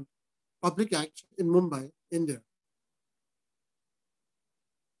 1981, Public Act in Mumbai, India.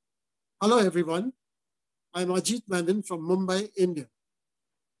 Hello, everyone. I'm Ajit Menon from Mumbai, India.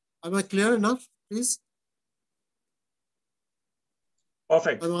 Am I clear enough, please?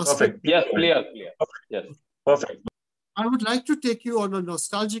 Perfect. Perfect. Yes, clear. Yes. Perfect. I would like to take you on a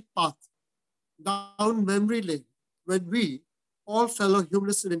nostalgic path down memory lane when we, all fellow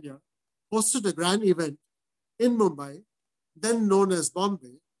humanists in India, hosted a grand event in Mumbai, then known as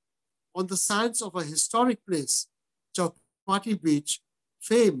Bombay, on the sands of a historic place, Chowpatty Beach,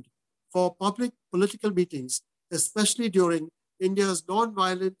 famed for public political meetings, especially during India's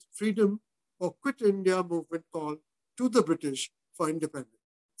non-violent freedom or Quit India movement call to the British for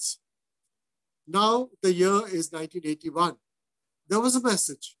independence. Now the year is 1981. There was a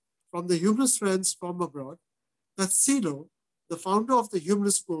message from the humanist friends from abroad that Silo, the founder of the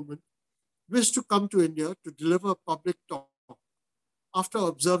humanist movement, wished to come to India to deliver a public talk after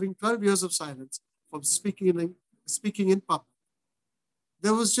observing 12 years of silence from speaking speaking in public.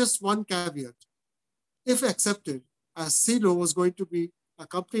 There was just one caveat. If accepted, as CELO was going to be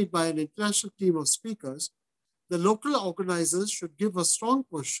accompanied by an international team of speakers, the local organizers should give a strong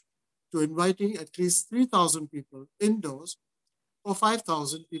push to inviting at least 3,000 people indoors or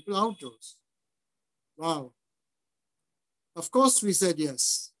 5,000 people outdoors. Wow. Of course, we said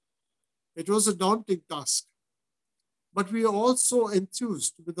yes. It was a daunting task, but we are all so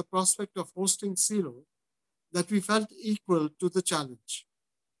enthused with the prospect of hosting CELO that we felt equal to the challenge.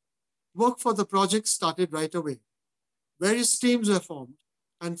 Work for the project started right away. Various teams were formed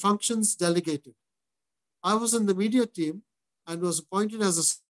and functions delegated. I was in the media team and was appointed as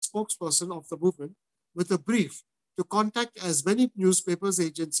a spokesperson of the movement with a brief to contact as many newspapers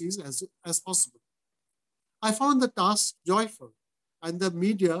agencies as possible. I found the task joyful and the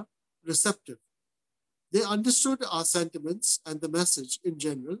media receptive. They understood our sentiments and the message in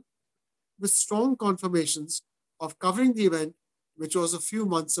general, with strong confirmations of covering the event, which was a few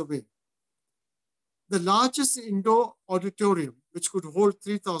months away. The largest indoor auditorium, which could hold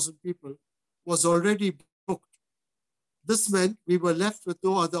 3,000 people, was already booked. This meant we were left with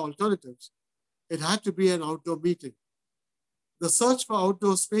no other alternatives. It had to be an outdoor meeting. The search for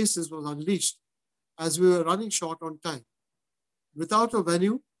outdoor spaces was unleashed as we were running short on time. Without a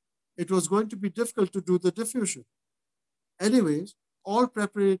venue, it was going to be difficult to do the diffusion. Anyways, all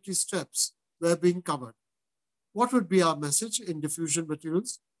preparatory steps were being covered. What would be our message in diffusion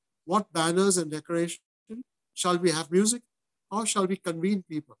materials? What banners and decoration? Shall we have music? How shall we convene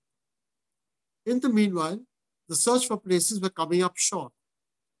people? In the meanwhile, the search for places were coming up short.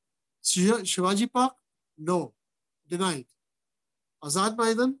 Shivaji Park? No. Denied. Azad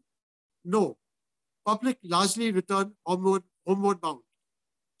Maidan? No. Public largely returned homeward bound.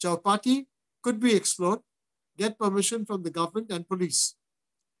 Chowpatty could be explored, get permission from the government and police.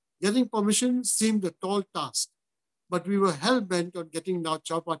 Getting permission seemed a tall task, but we were hell-bent on getting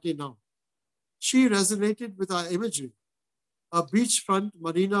Chowpatty now. She resonated with our imagery. A beachfront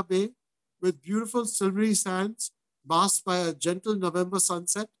Marina Bay with beautiful silvery sands masked by a gentle November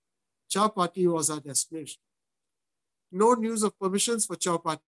sunset, Chowpatty was our destination. No news of permissions for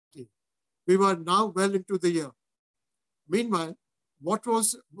Chowpatty. We were now well into the year. Meanwhile, what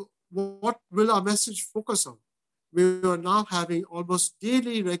will our message focus on? We were now having almost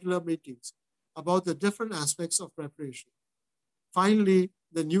daily regular meetings about the different aspects of preparation. Finally,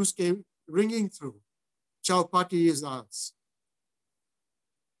 the news came ringing through. Chowpatty is ours.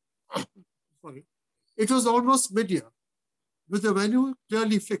 It was almost mid-year. With the venue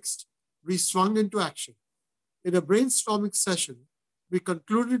clearly fixed, we swung into action. In a brainstorming session, we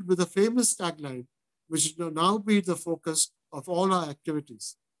concluded with a famous tagline, which will now be the focus of all our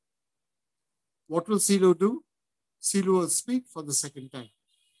activities. What will CELO do? CELO will speak for the second time.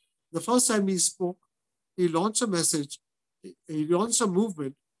 The first time he spoke, he launched a message, he launched a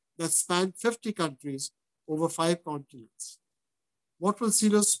movement that spanned 50 countries over 5 continents. What will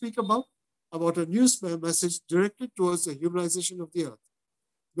CELO speak about? About a news message directed towards the humanization of the earth.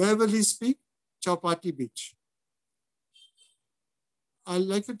 Where will he speak? Chowpatty Beach. I'd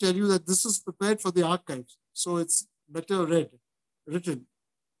like to tell you that this is prepared for the archives, so it's better written.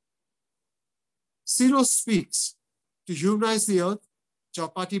 CELO speaks to humanize the earth,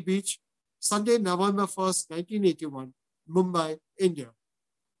 Chowpatty Beach, Sunday, November 1st, 1981, Mumbai, India.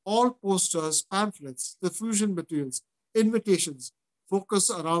 All posters, pamphlets, diffusion materials, invitations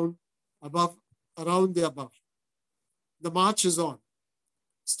focus around the above. The march is on.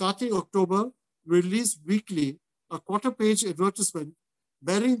 Starting October, we release weekly a quarter-page advertisement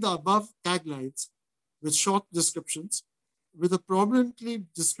bearing the above taglines with short descriptions with a prominently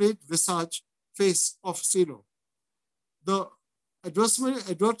displayed visage face of CELO. The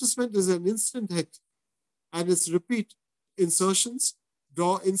advertisement is an instant hit and its repeat insertions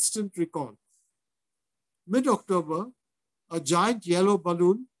draw instant recall. Mid-October, a giant yellow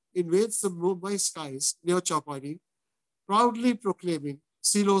balloon invades the Mumbai skies near Chowpatty, proudly proclaiming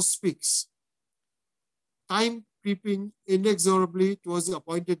CELO speaks. Time creeping inexorably towards the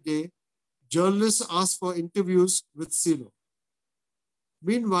appointed day, journalists ask for interviews with CELO.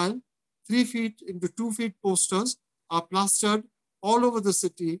 Meanwhile, 3 feet into 2 feet posters are plastered all over the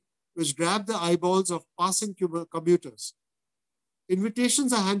city, which grab the eyeballs of passing commuters.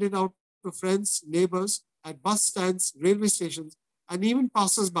 Invitations are handed out to friends, neighbors, at bus stands, railway stations, and even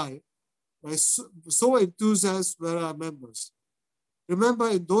passers-by. So enthusiastic were our members. Remember,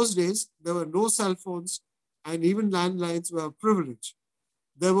 in those days, there were no cell phones, and even landlines were a privilege.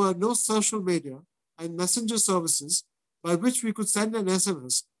 There were no social media and messenger services by which we could send an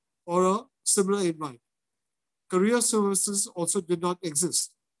SMS or a similar invite. Courier services also did not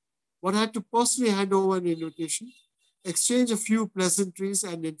exist. One had to personally hand over an invitation, exchange a few pleasantries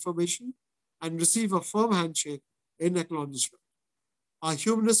and information, and receive a firm handshake in acknowledgement. Our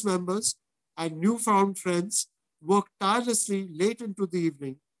Humanist members and newfound friends worked tirelessly late into the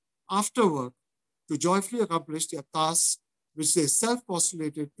evening after work to joyfully accomplish their tasks which they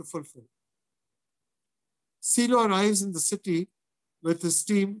self-postulated to fulfill. Silo arrives in the city with his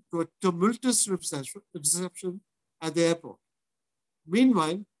team to a tumultuous reception at the airport.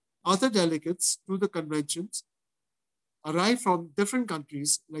 Meanwhile, other delegates to the conventions arrive from different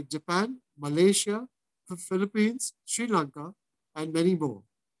countries like Japan, Malaysia, the Philippines, Sri Lanka, and many more.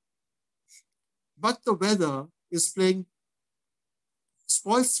 But the weather is playing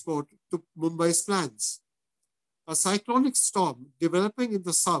spoil sport to Mumbai's plans. A cyclonic storm developing in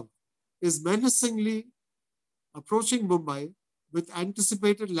the south is menacingly approaching Mumbai with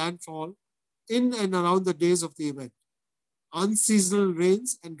anticipated landfall in and around the days of the event. Unseasonal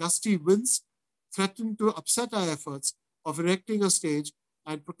rains and gusty winds threaten to upset our efforts of erecting a stage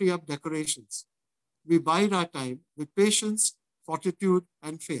and putting up decorations. We bide our time with patience, fortitude,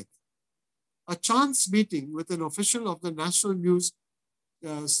 and faith. A chance meeting with an official of the National News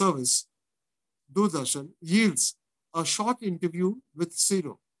Service, Doordarshan, yields a short interview with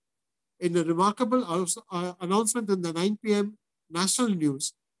Silo. In a remarkable announcement in the 9 p.m. national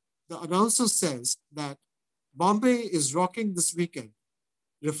news, the announcer says that Bombay is rocking this weekend,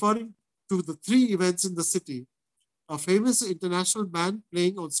 referring to the 3 events in the city: a famous international band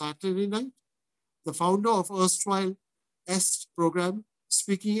playing on Saturday night, the founder of erstwhile EST program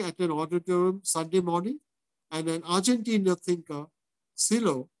speaking at an auditorium Sunday morning, and an Argentine thinker,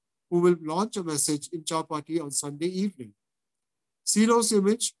 Silo, who will launch a message in Chowpatty on Sunday evening. Silo's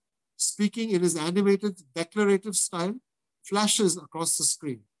image, speaking in his animated declarative style, flashes across the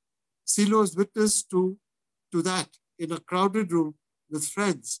screen. Silo is witness to that in a crowded room with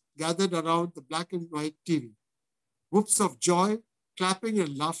friends gathered around the black and white TV. Whoops of joy, clapping,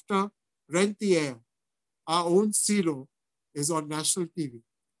 and laughter rent the air. Our own Silo is on national TV.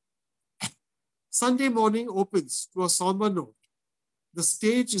 Sunday morning opens to a somber note. The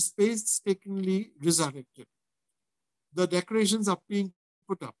stage is painstakingly resurrected. The decorations are being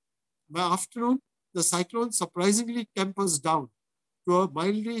put up. By afternoon, the cyclone surprisingly tempers down to a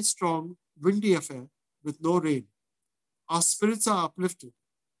mildly strong, windy affair with no rain. Our spirits are uplifted.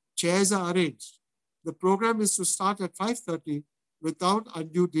 Chairs are arranged. The program is to start at 5:30 without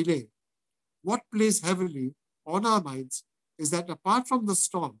undue delay. What plays heavily on our minds is that apart from the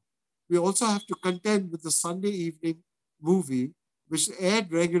storm, we also have to contend with the Sunday evening movie, which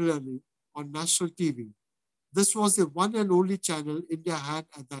aired regularly on national TV. This was the one and only channel India had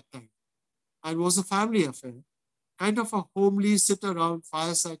at that time, and was a family affair, kind of a homely, sit-around,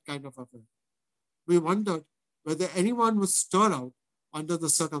 fireside kind of affair. We wondered whether anyone would stir out under the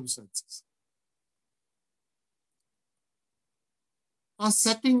circumstances. Our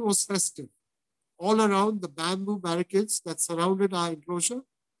setting was festive. All around the bamboo barricades that surrounded our enclosure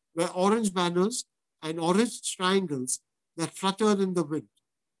were orange banners and orange triangles that fluttered in the wind.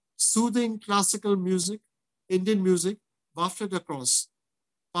 Soothing classical music, Indian music, wafted across.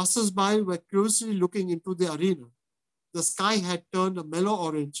 Passers-by were curiously looking into the arena. The sky had turned a mellow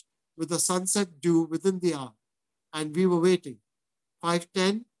orange with the sunset dew within the hour, and we were waiting.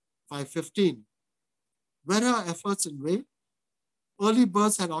 5:10, 5:15. Were our efforts in vain? Early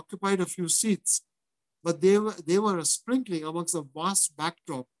birds had occupied a few seats, but they were a sprinkling amongst a vast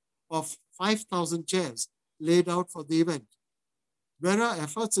backdrop of 5,000 chairs laid out for the event. Were our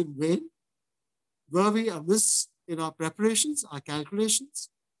efforts in vain? Were we amiss in our preparations, our calculations?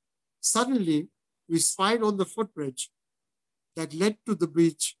 Suddenly, we spied on the footbridge that led to the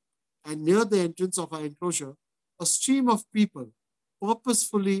beach, and near the entrance of our enclosure, a stream of people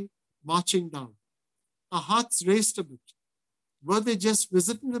purposefully marching down. Our hearts raced a bit. Were they just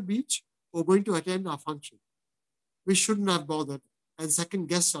visiting the beach or going to attend our function? We shouldn't have bothered and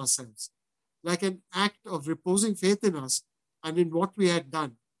second-guessed ourselves. Like an act of reposing faith in us and in what we had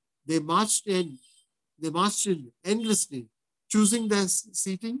done, they marched in endlessly, choosing their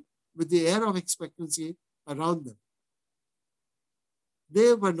seating with the air of expectancy around them.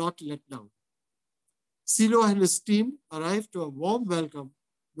 They were not let down. Silo and his team arrived to a warm welcome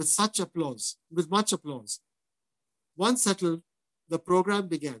with much applause. Once settled, the program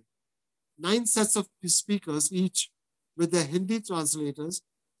began. 9 sets of speakers each with their Hindi translators,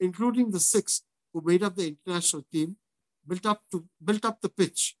 including the 6 who made up the international team, built up the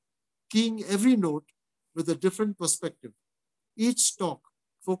pitch, keying every note with a different perspective. Each talk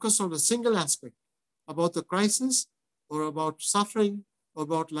focused on a single aspect about the crisis or about suffering or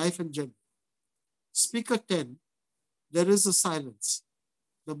about life in general. Speaker 10, there is a silence.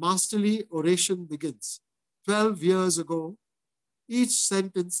 the masterly oration begins. 12 years ago, each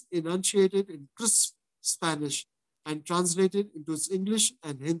sentence enunciated in crisp Spanish and translated into its English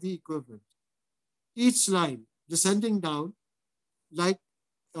and Hindi equivalent. Each line descending down like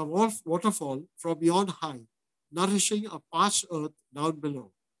a waterfall from beyond high, nourishing a parched earth down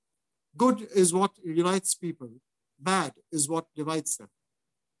below. Good is what unites people. Bad is what divides them.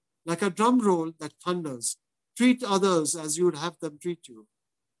 Like a drum roll that thunders, treat others as you would have them treat you,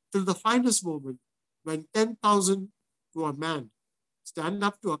 till the finest moment when 10,000 to a man stand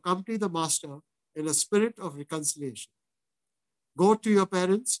up to accompany the master in a spirit of reconciliation. Go to your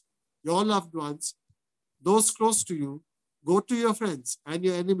parents, your loved ones, those close to you, go to your friends and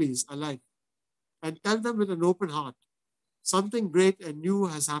your enemies alike, and tell them with an open heart, something great and new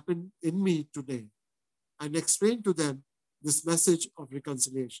has happened in me today, and explain to them this message of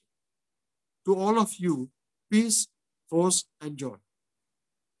reconciliation. To all of you, peace, force, and joy.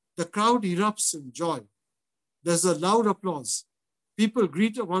 The crowd erupts in joy. There's a loud applause. People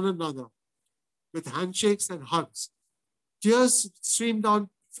greet one another with handshakes and hugs. Tears stream down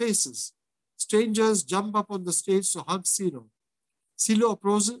faces. Strangers jump up on the stage to hug Silo. Silo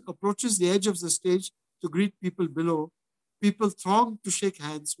approaches the edge of the stage to greet people below. People throng to shake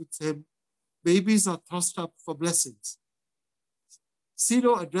hands with him. Babies are thrust up for blessings.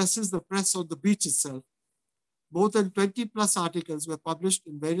 Silo addresses the press on the beach itself. More than 20 plus articles were published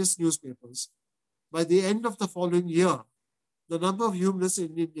in various newspapers. By the end of the following year, the number of humanists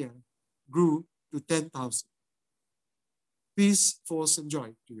in India grew to 10,000. Peace, force, and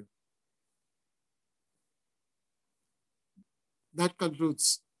joy to you. That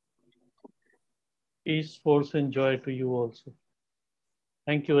concludes. Peace, force, and joy to you also.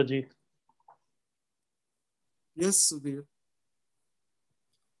 Thank you, Ajit. Yes, Sudhir.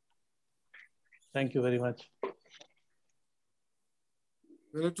 Thank you very much.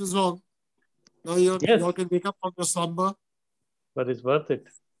 Well, it was long. Now you all can wake up from your slumber. But it's worth it.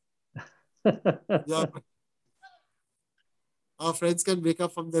 Yeah. Our friends can wake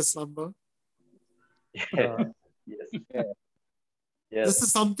up from their slumber. Yes. Yes. This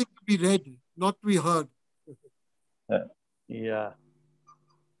is something to be read, not to be heard. Yeah.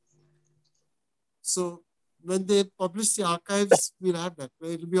 So when they publish the archives, we'll have that.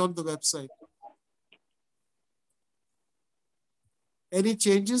 It'll be on the website. Any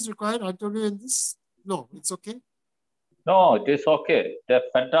changes required, Antonio, in this? No, it's okay. No, it is okay. They're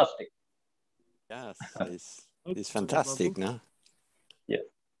fantastic. Yes, it's fantastic, no? Yes.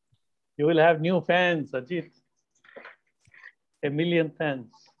 You will have new fans, Ajit. 1 million fans.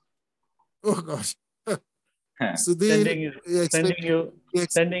 Oh gosh. So sending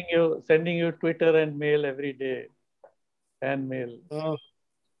you Twitter and mail every day. Fan mail.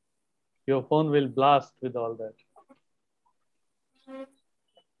 Your phone will blast with all that.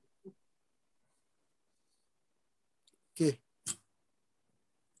 Okay.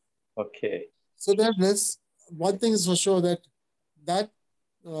 Okay. So there's one thing is for sure that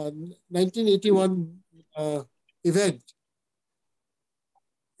 1981 event,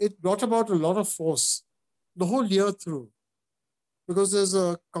 it brought about a lot of force the whole year through, because there's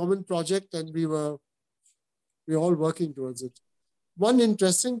a common project and we're all working towards it. One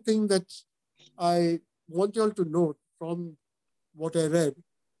interesting thing that I want you all to note from what I read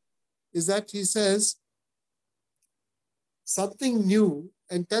is that he says something new,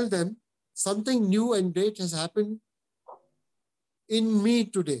 and tell them something new and great has happened in me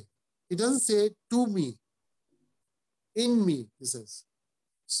today. He doesn't say to me. In me, he says.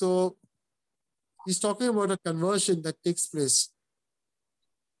 So he's talking about a conversion that takes place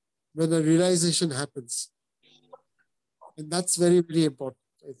when a realization happens. And that's very, very important,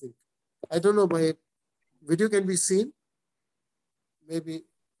 I think. I don't know, my video can be seen? Maybe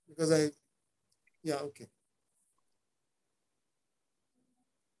because yeah, okay.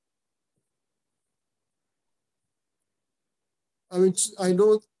 I mean, I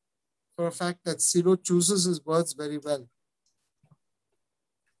know for a fact that Silo chooses his words very well.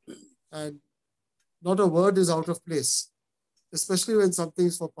 And not a word is out of place, especially when something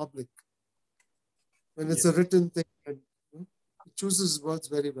is for public. When it's a written thing, and he chooses his words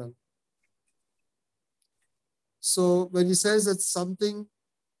very well. So when he says that something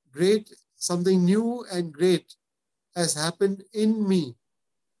great, something new and great has happened in me,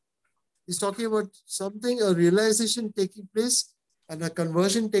 he's talking about something, a realization taking place and a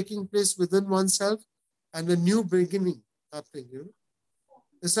conversion taking place within oneself and a new beginning happening.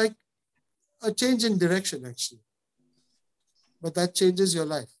 It's like a change in direction, actually. But that changes your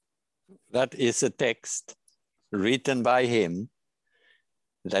life. That is a text written by him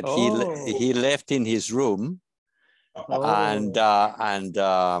that he left in his room It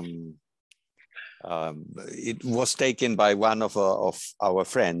was taken by one of our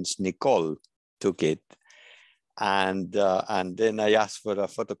friends, Nicole, took it. And then I asked for a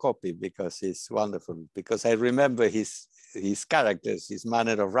photocopy because it's wonderful, because I remember his characters, his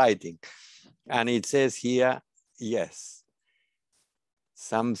manner of writing. And it says here, yes,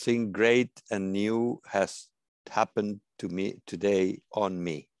 something great and new has happened to me today on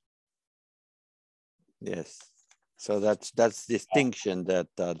me. Yes. So that's distinction that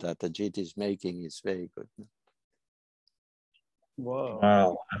Ajit is making is very good. Wow.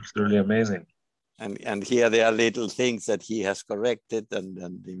 Wow, absolutely amazing. And here there are little things that he has corrected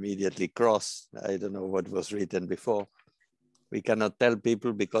and immediately crossed. I don't know what was written before. We cannot tell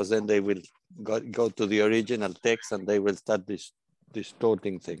people because then they will go to the original text and they will start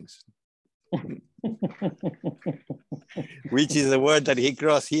distorting things. Which is the word that he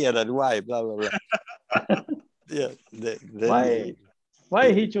crossed here and why, blah, blah, blah. Yeah.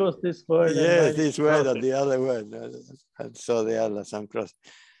 Why he chose this word? Yes, this word and the other word. And so there are some cross.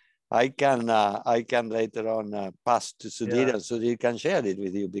 I can later on pass to Sudhir, and Sudhir can share it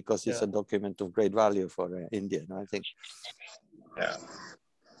with you because it's a document of great value for India, I think. Yeah.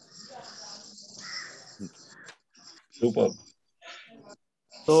 Super.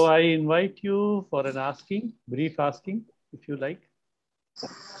 So I invite you for an brief asking, if you like.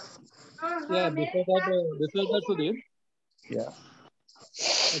 Yeah, before that, Sudhir. Yeah.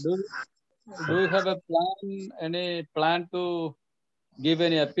 Do you have any plan to give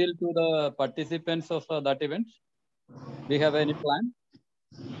any appeal to the participants of that event? Do you have any plan?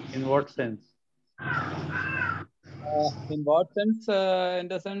 In what sense? In what sense? In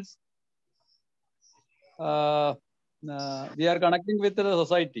the sense, we are connecting with the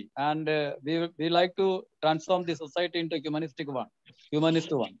society, and we like to transform the society into a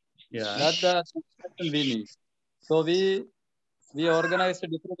humanist one. Yeah. That's the concept we need. So we organized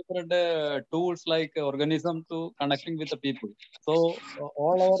different tools like organism to connecting with the people. So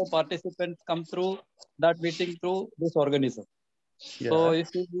all our participants come through that meeting through this organism. Yeah. So if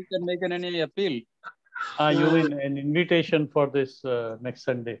we can make any appeal. You mean an invitation for this next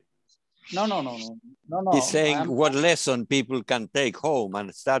Sunday? No. He's saying what lesson people can take home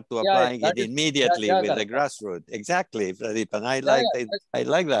and start to applying it immediately with the grassroots. Exactly, Pradeep, and I like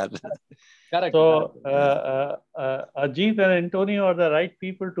that. Correct. So Ajit and Antonio are the right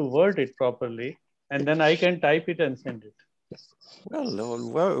people to word it properly, and then I can type it and send it.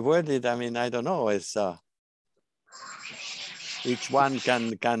 Well, word it. I mean, I don't know. It's each one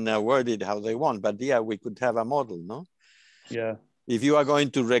can word it how they want, but yeah, we could have a model, no? Yeah. If you are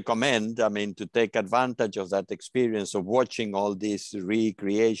going to recommend, I mean, to take advantage of that experience of watching all these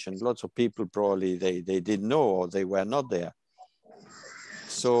recreations, lots of people probably they didn't know or they were not there.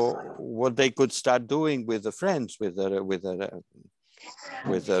 So what they could start doing with the friends, with their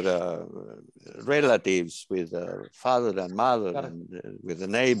relatives, with father and mother, and with the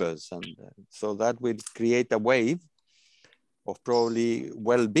neighbors, and so that will create a wave of probably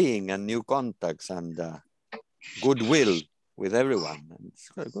well-being and new contacts and goodwill with everyone. And it's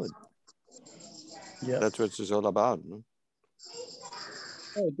quite good. Yeah, that's what it's all about. No?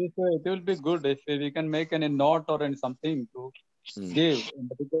 It will be good if we can make any note or any something to give,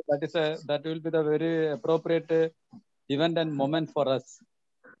 because that will be the very appropriate event and moment for us.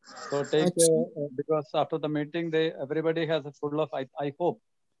 So take because after the meeting, everybody has a full of I hope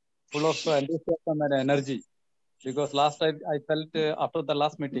full of enthusiasm and energy. Because last time I felt after the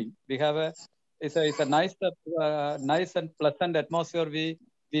last meeting, we have it's a nice and pleasant atmosphere. We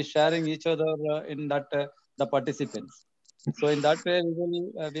sharing each other in that the participants. So in that way,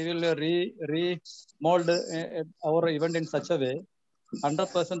 we will re-mold our event in such a way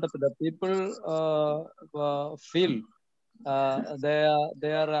 100% of the people feel their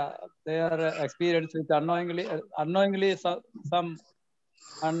experience with unknowingly some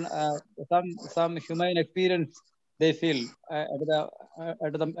human experience they feel at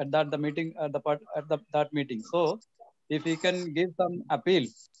that meeting. So if we can give some appeal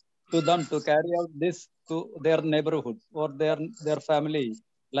to them to carry out this to their neighborhood or their family,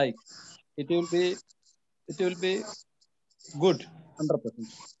 like it will be good 100%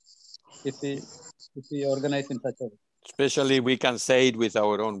 if we organize in such a way. Especially we can say it with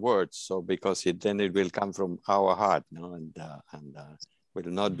our own words, so because then it will come from our heart, no, and will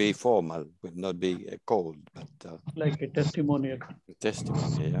not be formal, will not be cold, but like a testimonial.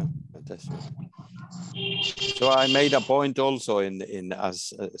 Testimony, yeah, a testimony. So I made a point also in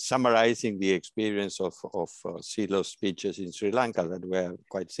us summarizing the experience of Silo's speeches in Sri Lanka that were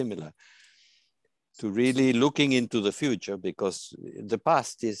quite similar, to really looking into the future, because the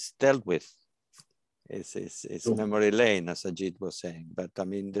past is dealt with. It's memory lane, as Ajit was saying. But I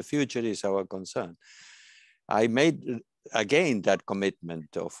mean, the future is our concern. I made, again, that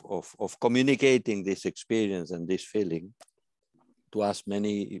commitment of communicating this experience and this feeling to as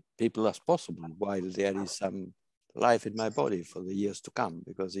many people as possible while there is some life in my body for the years to come,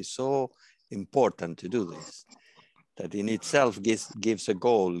 because it's so important to do this, that in itself gives a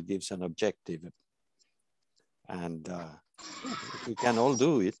goal, gives an objective. And if we can all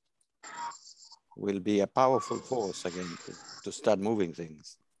do it, will be a powerful force again to start moving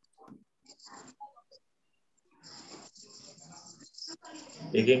things.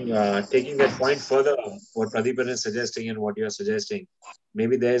 Taking that point further, what Pradeepan is suggesting and what you are suggesting,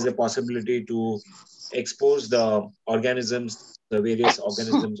 maybe there is a possibility to expose the organisms, the various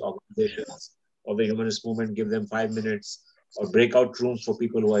organisms, organizations of the humanist movement, give them 5 minutes or breakout rooms for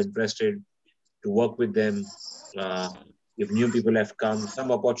people who are interested to work with them. If new people have come,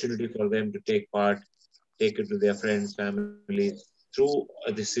 some opportunity for them to take part, take it to their friends, families, through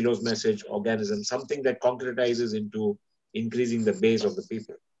the Silo's message organism, something that concretizes into increasing the base of the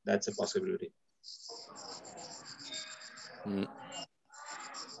people. That's a possibility.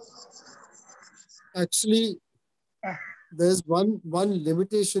 Actually, there's one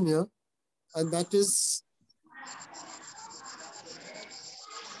limitation here, and that is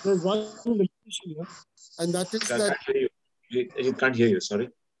there's one limitation here, and that is that you can't hear you. Sorry.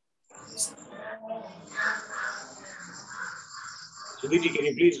 Sudhiji, can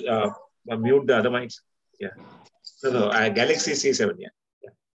you please mute the other mics? Yeah. No, Galaxy C7. Yeah.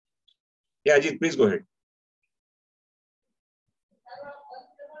 Yeah, Ajit, please go ahead.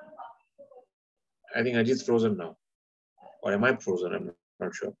 I think Ajit's frozen now. Or am I frozen? I'm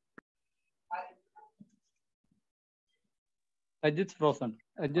not sure. Ajit's frozen.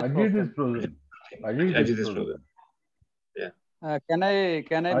 Ajit is frozen. Ajit is frozen. Yeah. Can I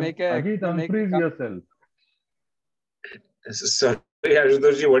make a... Ajit, unfreeze yourself. Sorry,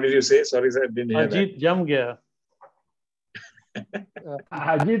 Ashutoshji, what did you say? Sorry, sir, I didn't hear that. Ajit jam gaya.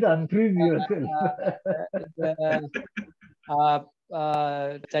 Ajit, unfreeze yourself.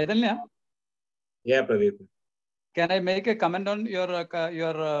 Chaitanya? Yeah, Pradeep. Can I make a comment on your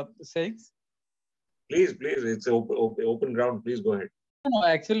sayings? Please, it's open ground. Please go ahead. No,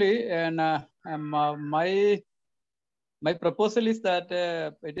 actually, and my proposal is that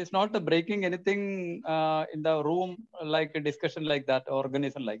it is not breaking anything in the room, like a discussion like that, or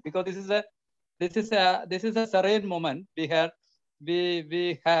organism like, because this is a serene moment we have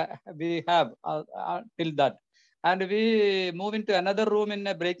till that, and we move into another room in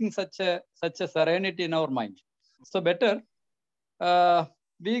breaking such a serenity in our mind. So better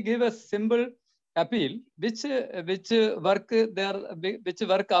we give a simple appeal which work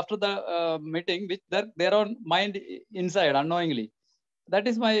after the meeting, which their own mind inside unknowingly. That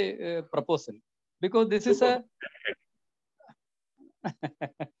is my proposal, because this is a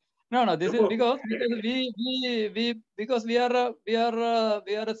no, this is because we are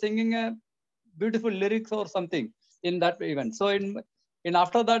singing a beautiful lyrics or something in that event. So in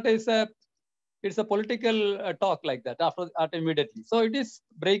after that it's a political talk like that after immediately. So it is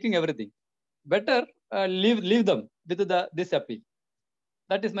breaking everything. Better leave them with this appeal.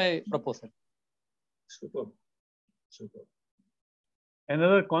 That is my proposal. Super.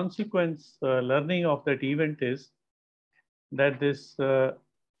 Another consequence learning of that event is that this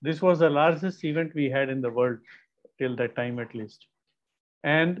was the largest event we had in the world till that time, at least.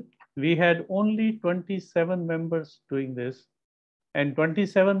 And we had only 27 members doing this. And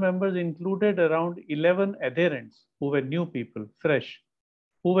 27 members included around 11 adherents who were new people, fresh,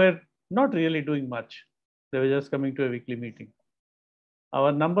 who were not really doing much. They were just coming to a weekly meeting.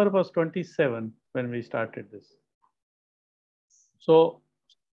 Our number was 27 when we started this. So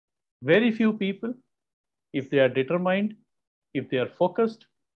very few people, if they are determined, if they are focused,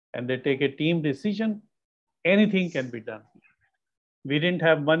 and they take a team decision, anything can be done. We didn't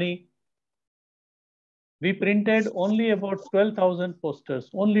have money. We printed only about 12,000 posters,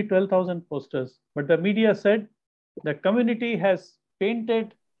 only 12,000 posters. But the media said the community has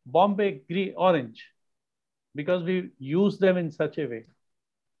painted Bombay orange because we use them in such a way.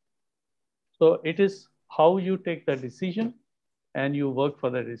 So it is how you take the decision and you work for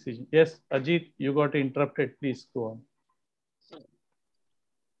the decision. Yes, Ajit, you got interrupted. Please go on.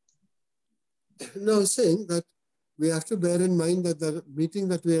 No, I was saying that we have to bear in mind that the meeting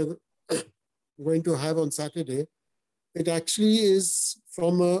that we are going to have on Saturday, it actually is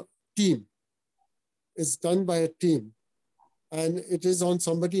from a team. It's done by a team. And it is on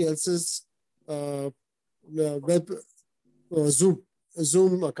somebody else's web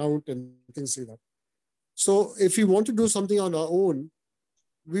Zoom account and things like that. So if we want to do something on our own,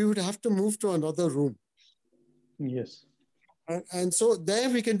 we would have to move to another room. Yes. And so there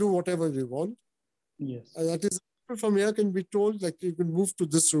we can do whatever we want. Yes. That is, from here can be told, like, you can move to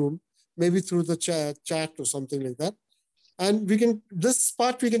this room, maybe through the chat or something like that. And we can, this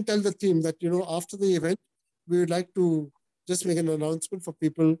part we can tell the team that, after the event, we would like to just make an announcement for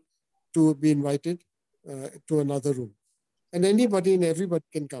people to be invited to another room. And anybody and everybody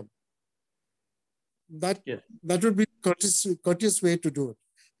can come. That would be courteous way to do it.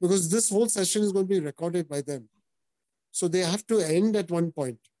 Because this whole session is going to be recorded by them. So they have to end at one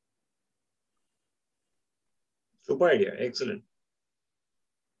point. Super idea. Excellent.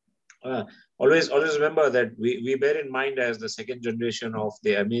 Always remember that we bear in mind as the second generation of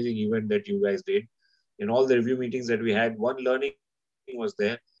the amazing event that you guys did. In all the review meetings that we had, one learning was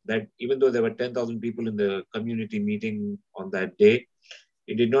there, that even though there were 10,000 people in the community meeting on that day,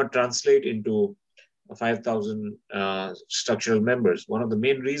 it did not translate into 5,000 structural members. One of the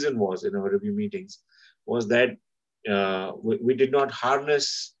main reasons was in our review meetings was that we did not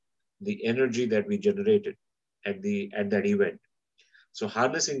harness the energy that we generated at that event. So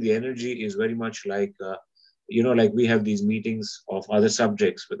harnessing the energy is very much like, like we have these meetings of other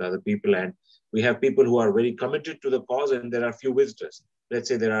subjects with other people, and we have people who are very committed to the cause, and there are few visitors. Let's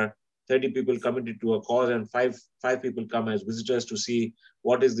say there are 30 people committed to a cause, and five people come as visitors to see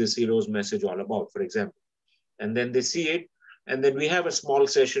what is this hero's message all about, for example. And then they see it, and then we have a small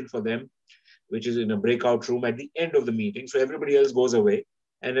session for them, which is in a breakout room at the end of the meeting. So everybody else goes away,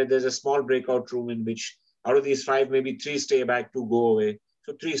 and then there's a small breakout room in which out of these 5, maybe 3 stay back, 2 go away.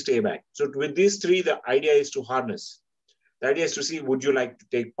 So 3 stay back. So with these 3, the idea is to harness. The idea is to see, would you like to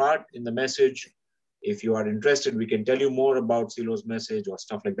take part in the message? If you are interested, we can tell you more about Silo's message or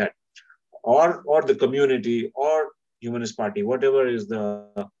stuff like that. Or the community or Humanist Party, whatever is the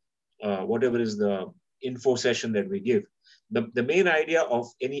info session that we give. The main idea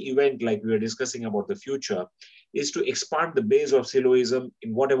of any event, like we were discussing about the future, is to expand the base of Siloism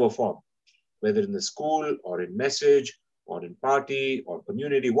in whatever form, whether in the school or in message or in party or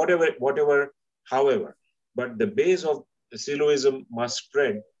community, whatever, however. But the base of Siloism must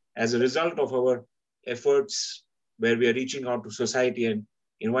spread as a result of our efforts where we are reaching out to society and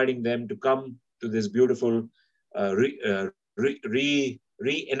inviting them to come to this beautiful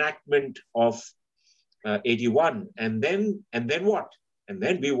reenactment of 81. And then what? And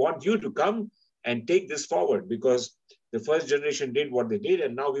then we want you to come and take this forward, because the first generation did what they did,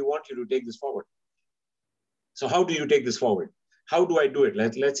 and now we want you to take this forward. So how do you take this forward? How do I do it?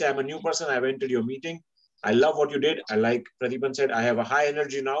 Let's say I'm a new person. I've entered your meeting. I love what you did. I like Prathipan said, I have a high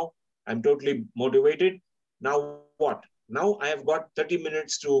energy now. I'm totally motivated. Now what? Now I have got 30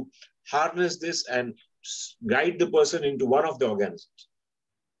 minutes to harness this and guide the person into one of the organisms.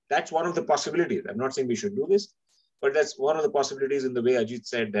 That's one of the possibilities. I'm not saying we should do this, but that's one of the possibilities in the way Ajit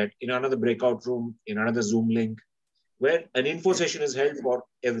said, that in another breakout room, in another Zoom link, where an info session is held for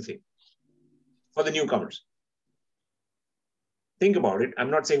everything, for the newcomers. Think about it.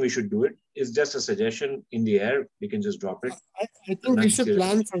 I'm not saying we should do it. It's just a suggestion in the air. We can just drop it. I think we should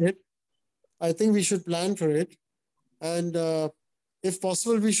plan for it. I think we should plan for it. And if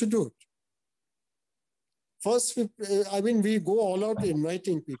possible, we should do it. First, we go all out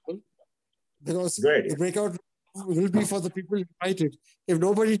inviting people, because the breakout will be for the people invited. If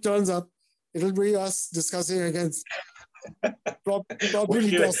nobody turns up, it'll be us discussing against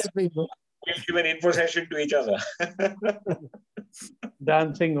probably gossiping. We'll give an info session to each other.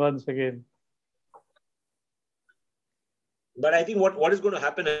 Dancing once again. But I think what is going to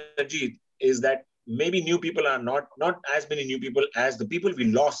happen, Ajit, is that maybe new people are not as many new people as the people we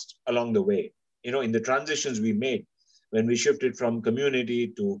lost along the way. In the transitions we made, when we shifted from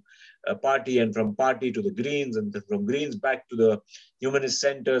community to a party, and from party to the Greens, and then from Greens back to the Humanist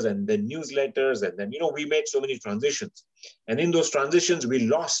centers, and then newsletters, and then, we made so many transitions. And in those transitions, we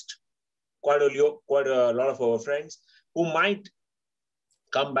lost quite a lot of our friends who might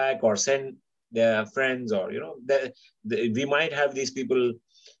come back or send their friends, or, we might have these people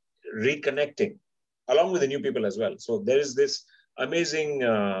reconnecting along with the new people as well. So there is this amazing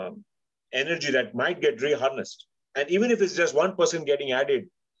energy that might get reharnessed. And even if it's just one person getting added,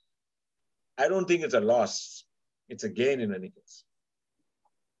 I don't think it's a loss. It's a gain in any case.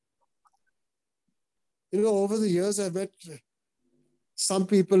 Over the years, I've met some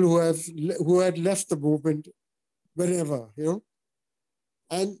people who had left the movement wherever,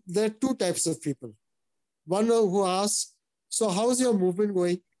 And there are 2 types of people. One who asks, so how's your movement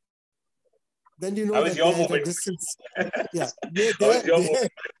going? Then how is your movement? Distance. Yeah,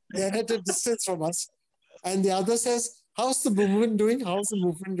 they're at a distance from us. And the other says, how's the movement doing? How's the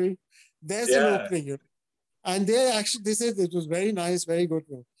movement doing? There's an opening. And they said it was very nice, very good.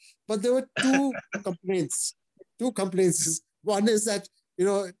 But there were two complaints. Two complaints. One is that,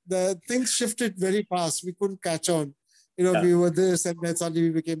 the things shifted very fast. We couldn't catch on. We were this and then suddenly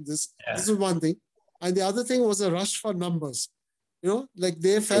we became this. Yeah. This is one thing. And the other thing was a rush for numbers. Like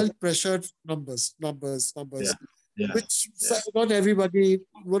they felt pressured for numbers. Yeah. Which not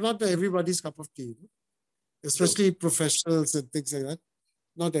everybody's cup of tea. Especially professionals and things like that.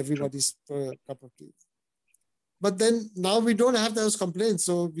 Not everybody's cup of tea. But then now we don't have those complaints,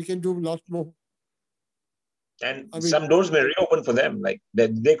 so we can do a lot more. And some doors may reopen for them. Like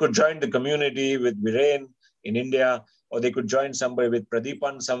they could join the community with Viren in India, or they could join somebody with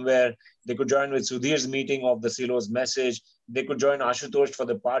Pradeepan somewhere. They could join with Sudhir's meeting of the Silo's message. They could join Ashutosh for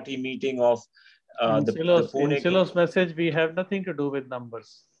the party meeting of the Pune. In Silo's message, we have nothing to do with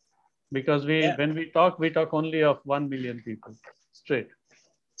numbers. Because when we talk only of 1 million people, straight.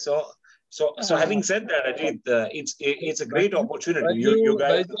 So having said that, Ajit, it's a great opportunity. You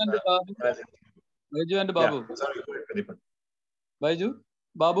guys. Baiju and Babu. Yeah. Sorry, Pradeepan. Baiju,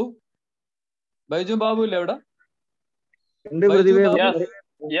 Babu Levda.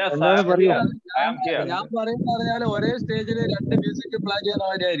 Yes, I am here. ഞാൻ പറയുന്നത് ഒരേ സ്റ്റേജിൽ 2 music play ചെയ്യുന്ന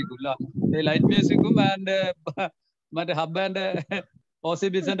മാതിരിയായിരിക്കും. Light മ്യൂസിക്കും and മറ്റേ hub and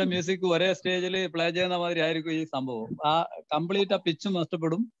OCBCന്റെ music ഒരേ സ്റ്റേജിൽ play ചെയ്യുന്ന മാതിരി ആയിരിക്കും ഈ സംഭവം. ആ കംപ്ലീറ്റ് ആ പിച്ചും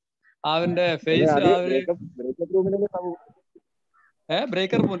നഷ്ടപ്പെടും. അവന്റെ ഫേസ്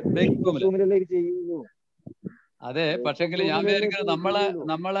ബ്രേക്കർ റൂമിലേക്ക്. അതെ, പക്ഷെങ്കിൽ ഞാൻ വിചാരിക്കുന്നത്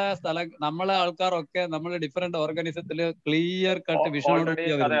നമ്മളെ ആൾക്കാരൊക്കെ നമ്മളെ ഡിഫറെന്റ് ഓർഗാനിസത്തില് ക്ലിയർ കട്ട് വിഷനോട്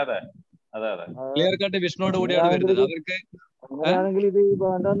കൂടിയാണ് വരുന്നത്.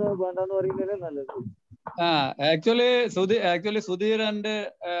 അവർക്ക് actually Sudhir and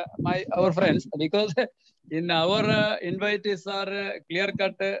our friends, because in our invitees are clear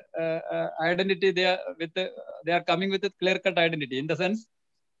cut identity. They are coming with a clear cut identity, in the sense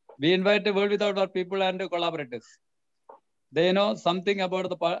we invite the World Without War people and collaborators. They know something about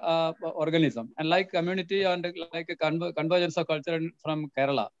the organism, and like community and like a convergence of culture from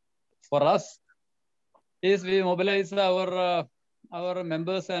Kerala. For us, is we mobilize our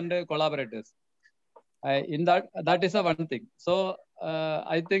members and collaborators. In that is a one thing. So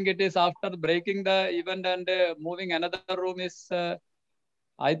I think it is after breaking the event and moving another room is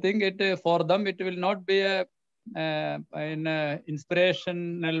I think it for them it will not be an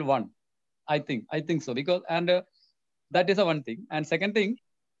inspirational one. I think so, because that is a one thing. And second thing,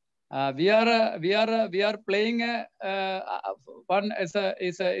 we are playing one is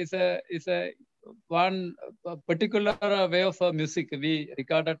a one particular way of music. We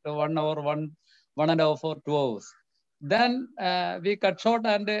recorded 1 hour, 1.5 or 2 hours. Then we cut short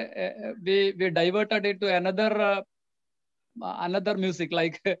and we diverted it to another music,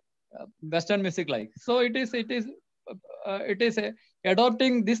 like Western music, like. So it is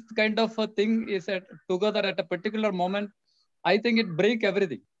adopting this kind of a thing is together at a particular moment. I think it break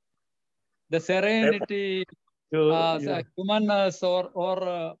everything. The serenity, humanness, or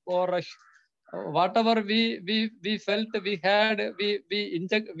whatever we felt we had,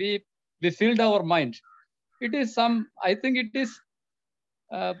 we filled our mind. It is I think it is,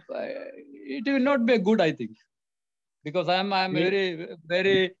 it will not be good, I think, because I am very,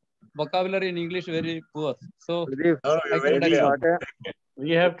 very vocabulary in English, very poor. So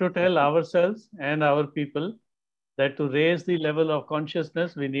we have to tell ourselves and our people that to raise the level of consciousness,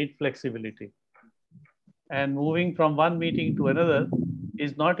 we need flexibility. And moving from one meeting to another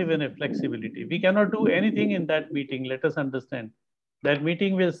is not even a flexibility. We cannot do anything in that meeting. Let us understand. That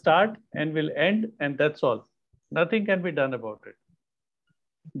meeting will start and will end, and that's all. Nothing can be done about it.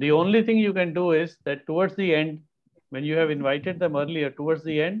 The only thing you can do is that towards the end, when you have invited them earlier, towards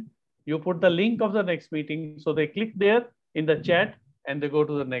the end, you put the link of the next meeting. So they click there in the chat and they go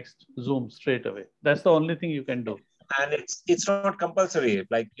to the next Zoom straight away. That's the only thing you can do. And it's not compulsory.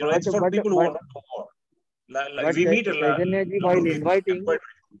 Like, it's for people who want to know more. Like we meet while inviting.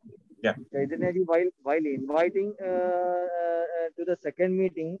 Yeah. While inviting to the second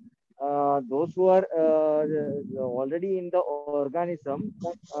meeting, those who are already in the organism,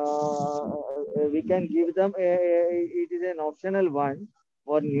 we can give them it is an optional one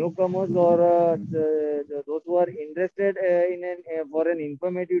for newcomers or those who are interested for an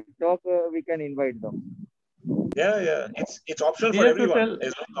informative talk. We can invite them. Yeah. It's optional for everyone.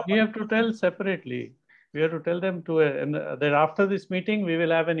 We have to tell separately. We have to tell them that after this meeting, we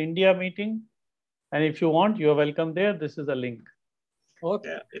will have an India meeting. And if you want, you are welcome there. This is a link.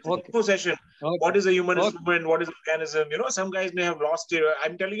 Okay. Yeah, it's an info session. Okay. What is a humanist movement? What is an organism? Some guys may have lost it.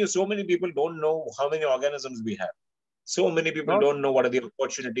 I'm telling you, so many people don't know how many organisms we have. So many people don't know what are the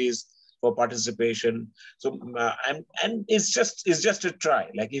opportunities. for participation. So and it's just a try.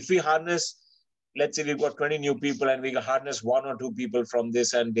 Like if we harness, let's say we've got 20 new people and we harness 1 or 2 people from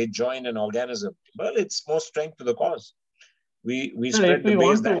this and they join an organism, well, it's more strength to the cause. We spread the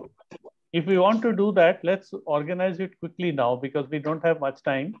base that. If we want to do that, let's organize it quickly now because we don't have much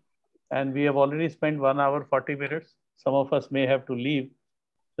time and we have already spent 1 hour, 40 minutes. Some of us may have to leave.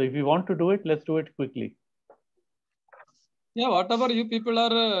 So if you want to do it, let's do it quickly. Yeah, whatever you people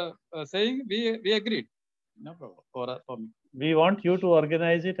are saying, we agreed. No problem for me. We want you to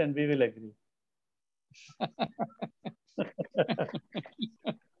organize it and we will agree.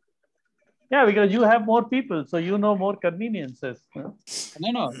 Yeah, because you have more people, so you know more conveniences. No.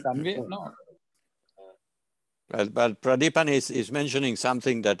 But Pradeepan is mentioning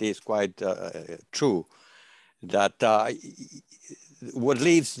something that is quite true, that what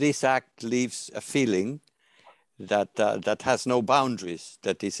leaves this act leaves a feeling that that has no boundaries,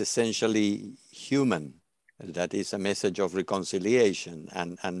 that is essentially human, that is a message of reconciliation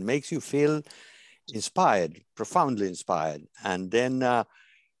and makes you feel inspired, profoundly inspired. And then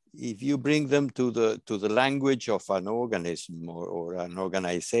if you bring them to the language of an organism or an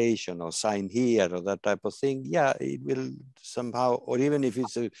organization or sign here or that type of thing, yeah, it will somehow, or even if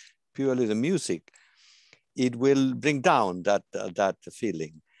it's purely the music, it will bring down that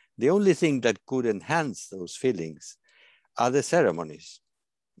feeling. The only thing that could enhance those feelings are the ceremonies.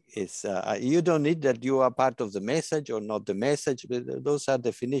 It's, you don't need that you are part of the message or not the message, but those are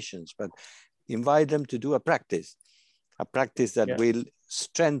definitions, but invite them to do a practice that will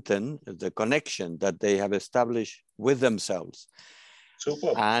strengthen the connection that they have established with themselves.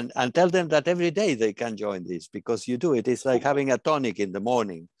 Super. And tell them that every day they can join this because you do it. It's like having a tonic in the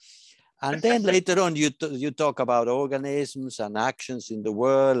morning. And then later on, you talk about organisms and actions in the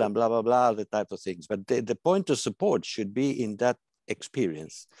world and blah, blah, blah, the type of things. But the point of support should be in that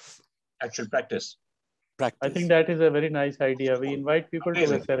experience. Actual practice. I think that is a very nice idea. We invite people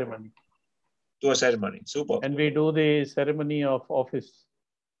to a ceremony. To a ceremony, super. And we do the ceremony of office,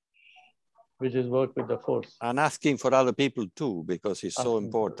 which is work with the force. And asking for other people too, because it's so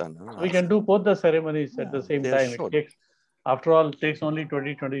important. We can do both the ceremonies at the same time. It takes, after all, it takes only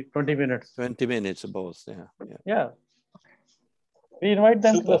 20 minutes. 20 minutes both, yeah. We invite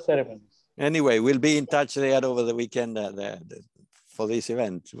them to the ceremonies. Anyway, we'll be in touch there over the weekend for this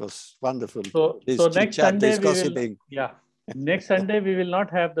event. It was wonderful. So next Sunday, next Sunday, we will not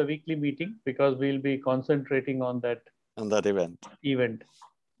have the weekly meeting because we'll be concentrating on that event.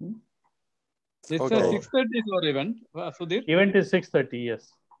 It's 6:30 is our event, Sudhir? Event is 6:30,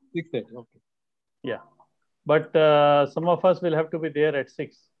 yes. 6:30, okay. Yeah. But some of us will have to be there at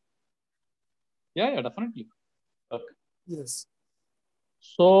 6. Yeah, definitely. Okay. Yes.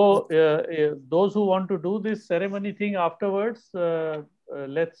 So those who want to do this ceremony thing afterwards,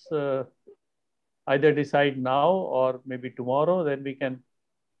 let's either decide now or maybe tomorrow, then we can,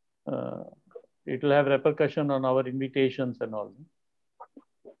 it will have repercussion on our invitations and all.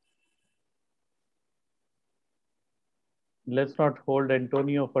 Let's not hold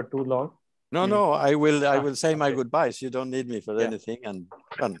Antonio for too long. No, I will say my goodbyes. You don't need me for anything. And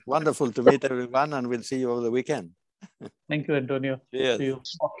wonderful to meet everyone, and we'll see you over the weekend. Thank you, Antonio. Yes. See you.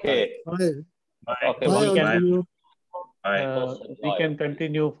 Okay. Bye. Okay. We can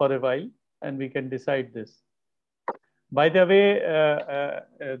continue for a while and we can decide this. By the way,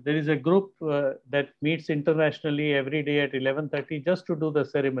 there is a group that meets internationally every day at 11:30 just to do the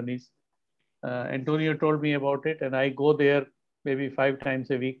ceremonies. Antonio told me about it and I go there maybe 5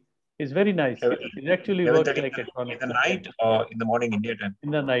 times a week. It's very nice. It actually works like a tonic. In the night or in the morning India time?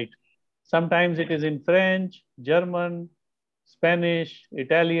 In the night. Sometimes it is in French, German, Spanish,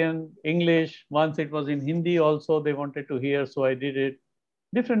 Italian, English. Once it was in Hindi also, they wanted to hear, so I did it.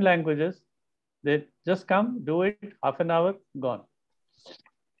 Different languages. They just come, do it, half an hour, gone.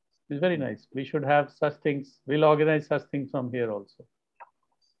 It's very nice. We should have such things. We'll organize such things from here also.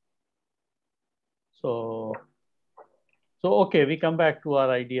 So okay, we come back to our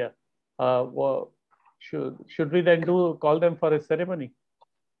idea. Well, should we then call them for a ceremony?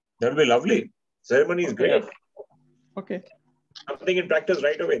 That would be lovely. Ceremony is great. Okay. Something in practice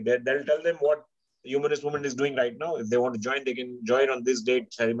right away. They'll tell them what the humanist movement is doing right now. If they want to join, they can join on this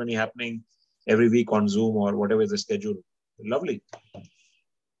date, ceremony happening every week on Zoom or whatever is the schedule. Lovely.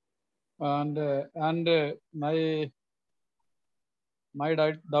 And my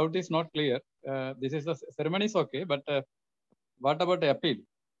doubt is not clear. This is the ceremony is okay, but what about the appeal?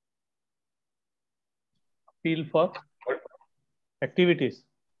 Appeal for activities?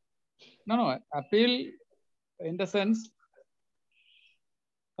 No, appeal in the sense,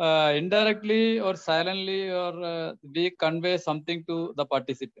 indirectly or silently, or we convey something to the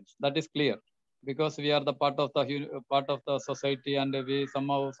participants. That is clear, because we are the part of the society, and we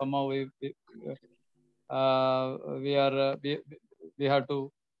somehow we have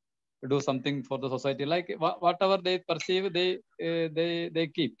to do something for the society. Like whatever they perceive, they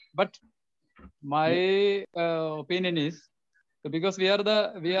keep. But my opinion is, because we are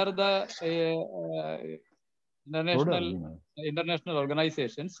the international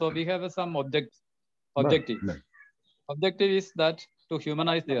organization, so we have some objective. Objective is that to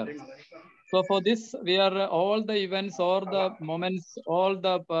humanize the earth. So for this, we are all the events, all the moments, all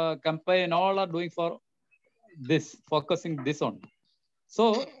the campaign, all are doing for this, focusing this on.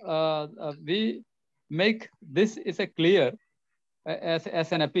 So we make this is a clear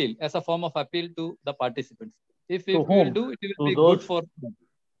as an appeal, as a form of appeal to the participants. If we will do, it will be good for them.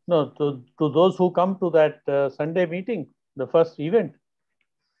 No, to those who come to that Sunday meeting, the first event,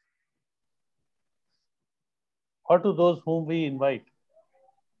 or to those whom we invite?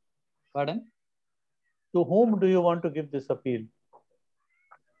 Pardon? To whom do you want to give this appeal?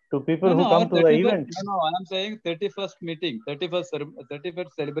 To people who come to the event? No, I'm saying 31st meeting, 31st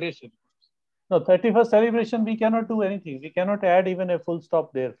celebration. No, 31st celebration, we cannot do anything. We cannot add even a full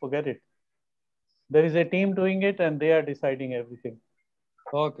stop there. Forget it. There is a team doing it and they are deciding everything.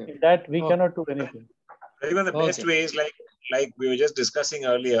 Okay. In that we cannot do anything. Even the best way is like we were just discussing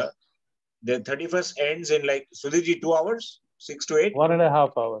earlier. The 31st ends in like Sudhirji 2 hours, 6 to 8.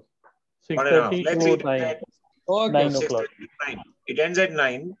 1.5 hours. 6:30 to 9. Okay. 9 o'clock. It ends at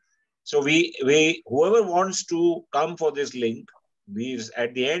 9. So we whoever wants to come for this link,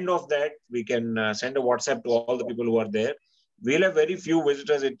 at the end of that we can send a WhatsApp to all the people who are there. We'll have very few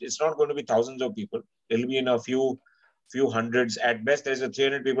visitors. It's not going to be thousands of people. It'll be in a few hundreds at best. There's a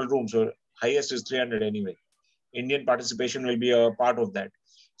 300 people room, so highest is 300 anyway. Indian participation will be a part of that.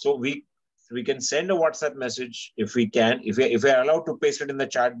 So we can send a WhatsApp message if we can. If we're allowed to paste it in the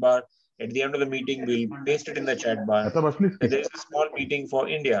chat bar. At the end of the meeting, we'll paste it in the chat bar. There's a small meeting for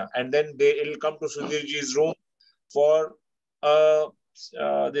India, and then it'll come to Sudhirji's room for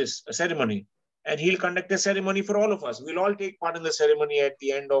this ceremony, and he'll conduct a ceremony for all of us. We'll all take part in the ceremony at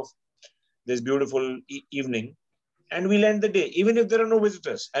the end of this beautiful evening, and we'll end the day, even if there are no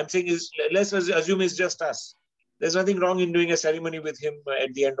visitors. I'm saying let's assume it's just us. There's nothing wrong in doing a ceremony with him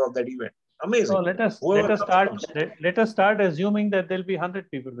at the end of that event. Amazing. So let us start assuming that there'll be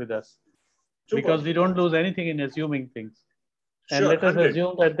 100 people with us. Super. Because we don't lose anything in assuming things. And let us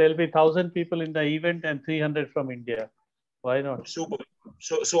assume that there'll be 1,000 people in the event and 300 from India. Why not? Super.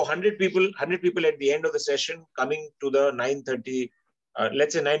 So 100 people at the end of the session coming to the 9:30,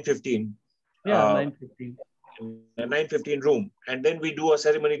 let's say 9:15. Yeah, 9:15. 9:15 room. And then we do a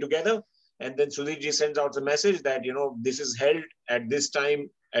ceremony together. And then Sudhirji sends out a message that, this is held at this time,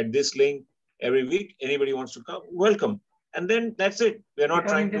 at this link every week. Anybody wants to come, welcome. And then that's it. We're not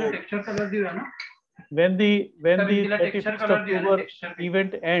trying to... When the 31st October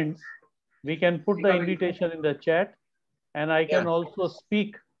event ends, we can put the invitation in the chat, and I can also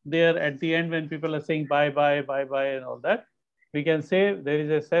speak there at the end when people are saying bye, bye, bye, bye, and all that. We can say there is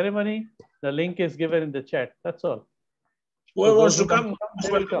a ceremony. The link is given in the chat. That's all. Whoever wants to come,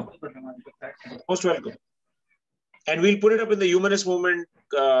 most welcome. Most welcome. And we'll put it up in the Humanist Movement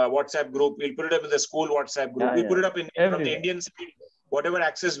WhatsApp group. We'll put it up in the school WhatsApp group. We'll put it up from the Indian side. Whatever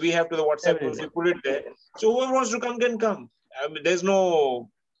access we have to the WhatsApp group, we put it there. So whoever wants to come can come. I mean, there's no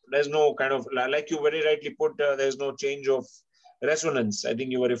kind of, like you very rightly put, there's no change of resonance. I think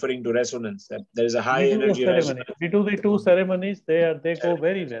you were referring to resonance. There is a high energy resonance. We do the 2 ceremonies. They go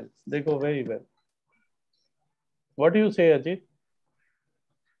very well. They go very well. What do you say, Ajit?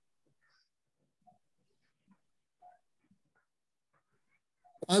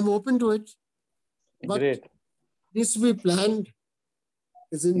 I'm open to it. But great. It needs to be planned.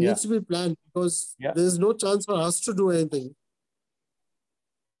 It needs to be planned because there's no chance for us to do anything.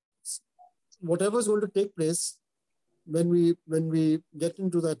 Whatever is going to take place when we get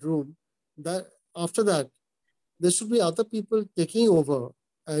into that room, after that, there should be other people taking over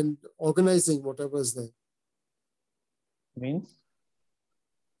and organizing whatever is there. Means?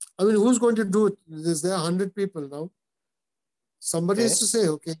 I mean, who's going to do it? Is there 100 people now? Somebody has to say,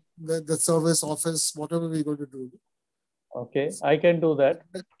 okay, the service, office, whatever we're going to do. Okay, I can do that.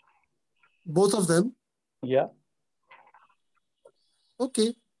 Both of them? Yeah.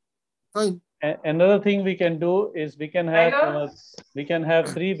 Okay, fine. Another thing we can do is we can have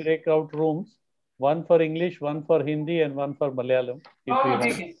 3 breakout rooms, one for English, one for Hindi, and one for Malayalam.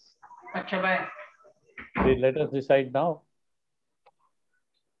 If we let us decide now.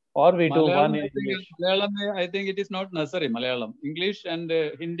 Or we do one in I think, English. Malayalam, I think it is not necessary. Malayalam, English and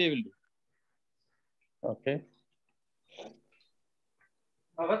Hindi will do. Okay.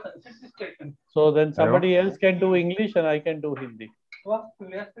 So then somebody else can do English and I can do Hindi.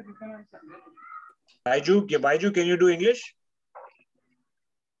 Baiju, can you do English?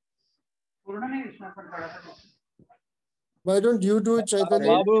 Why don't you do it,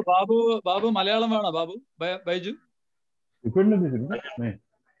 Chaitanya? Babu, Malayalam vana, Babu, Baiju.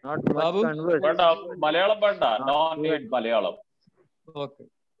 Not much Babu? converse. Malayalam banda, no need Malayalam. Okay.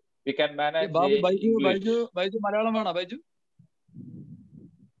 We can manage Babu, English. Baiju, Malayalam vana, Baiju.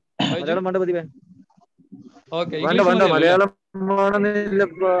 Malayalam vanda padi ben. Okay. Vanda Malayalam vaanilla.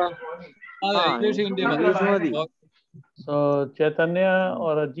 English, Hindi. So Chaitanya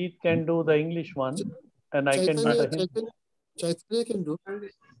or Ajit can do the English one, and I can do the Hindi. Chaitanya can do.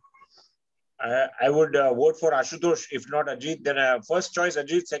 I would vote for Ashutosh. If not Ajit, then first choice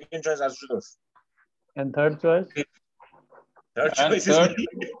Ajit, second choice Ashutosh. And third choice? Third choice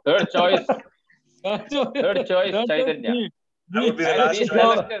Third choice, Chaitanya. That would be the last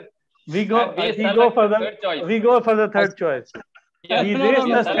choice. We go for the third choice. Yes. We raise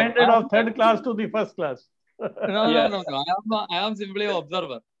the standard of third class to the first class. No. I am simply an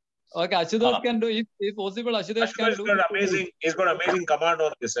observer. Okay, Ashutosh can do, if possible, Ashutosh can do. He's got amazing command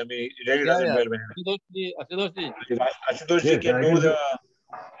on this. I mean, he really does it well. Ashutosh can do the...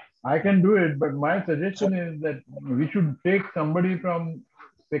 I can do it, but my suggestion is that we should take somebody from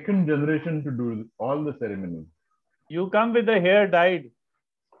second generation to do all the ceremonies. You come with the hair dyed.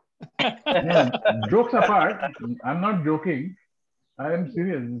 No, jokes apart, I'm not joking. I am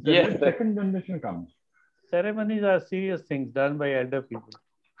serious. Yes. Second generation comes. Ceremonies are serious things done by elder people.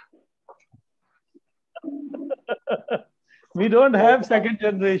 We don't have second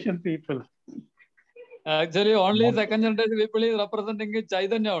generation people. Actually, only second generation people is representing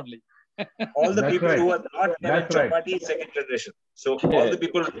Chaitanya only. All the That's people right. who are not there in That's right. Chowpatty is second generation. So all the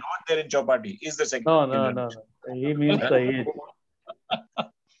people not there in Chowpatty is the second generation. No. He means the age.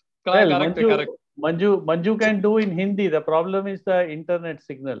 Correct. Manju can do in Hindi. The problem is the internet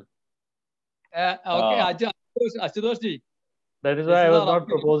signal. Okay, Ashutosh ji. That is why I was not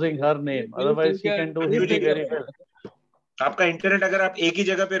proposing her name. Otherwise, she can do Hindi very well. आपका internet अगर आप एक ही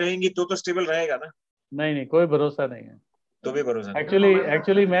जगह पे रहेंगी तो stable रहेगा ना? नहीं, कोई भरोसा नहीं है. तो भी भरोसा नहीं.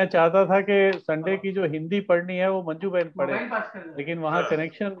 Actually मैं चाहता था कि संडे की जो हिंदी पढ़नी है वो मंजू बहन पढ़े, लेकिन वहाँ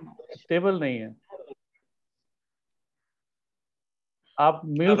कनेक्शन स्टेबल नहीं है. आप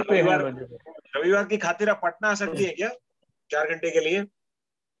म्यूट पे हैं मंजू. रविवार की खातिर आप पटना आ सकती है क्या 4 घंटे के लिए?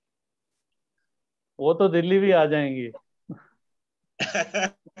 वो तो दिल्ली भी आ जाएंगी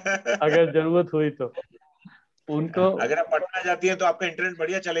अगर जरूरत हुई तो. उनको अगर आप पटना जाती है तो आपका इंटरनेट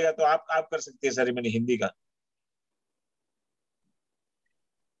बढ़िया चलेगा तो आप कर सकती है सेरेमनी हिंदी का.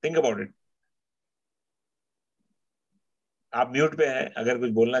 Think about it. आप म्यूट पे हैं, अगर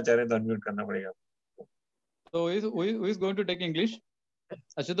कुछ बोलना चाह रहे हैं तो अनम्यूट करना पड़ेगा. So who is going to take English?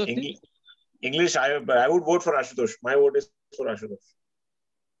 Ashutosh? English, I would vote for Ashutosh. My vote is for Ashutosh.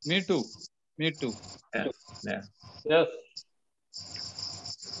 Me too. Yeah. Yes.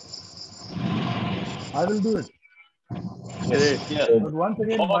 I will do it. Yes. But once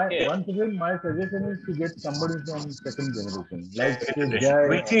again, my suggestion is to get somebody from second generation. Like Jai.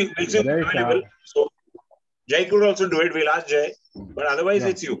 We'll see available. So Jai could also do it. We'll ask Jai. But otherwise,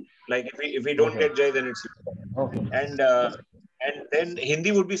 it's you. Like if we don't get Jai, then it's you. Okay. And then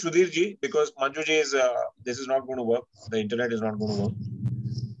Hindi would be Sudhir ji, because Manju ji is this is not going to work. The internet is not going to work.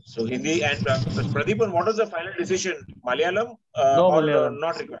 So Hindi and Pradeepan, what was the final decision? Malayalam No or Malayalam.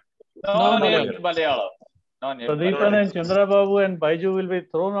 not required? No need Malayalam. Pradeepan and Chandra Babu and Baiju will be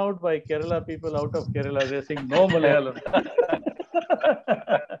thrown out by Kerala people out of Kerala. They sing no Malayalam.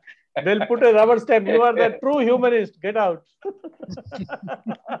 They'll put a rubber stamp. You are the true humanist. Get out.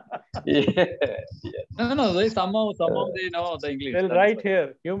 No. They somehow they know the English. They'll write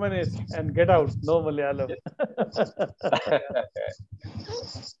here, humanist, and get out. No Malayalam.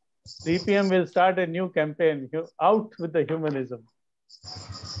 CPM will start a new campaign. Out with the humanism.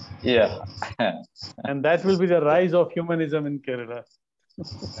 Yeah. And that will be the rise of humanism in Kerala.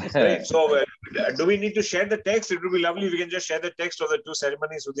 Right. So, do we need to share the text? It would be lovely if we can just share the text of the two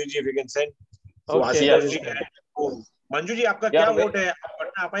ceremonies. Sudhir ji, if you can send. Okay. Ashutosh ji and Manju ji, आपका क्या vote है? आप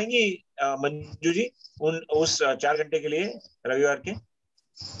पटना आ पाएंगी मंजू जी उस 4 घंटे के लिए रविवार के?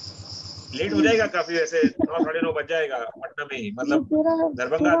 लेट हो जाएगा काफी, वैसे 9 साढ़े 9 बज जाएगा पटना में ही, मतलब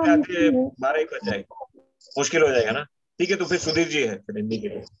दरभंगा आते आते 12 बज जाएगा, मुश्किल हो जाएगा ना. ठीक है, तो फिर सुधीर जी है फिर हिंदी के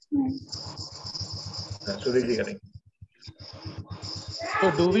लिए. सुधीर जी करेंगे.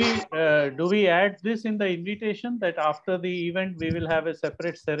 So do we add this in the invitation that after the event we will have a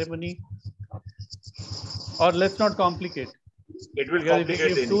separate ceremony? Or let's not complicate. It will because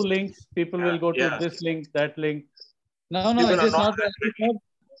complicate if we give two links, people will go to this link, that link. No, no, it is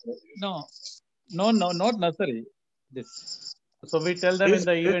not. No, not necessary. This. So we tell them in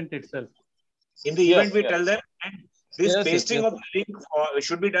the event itself. In the event, we tell them, and this pasting of the link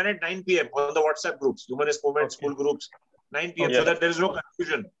should be done at 9 p.m. on the WhatsApp groups, Humanist Movement school groups, 9 p.m. so that there is no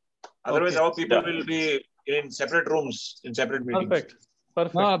confusion. Otherwise, our people will be in separate rooms, in separate meetings. Perfect.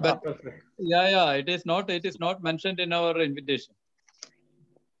 Perfect. No, but yeah, it is not mentioned in our invitation.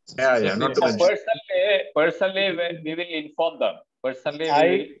 Yeah, not to mention. Personally, when we will inform them.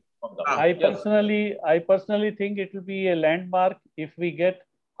 I personally think it will be a landmark if we get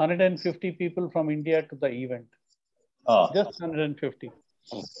 150 people from India to the event. Just 150.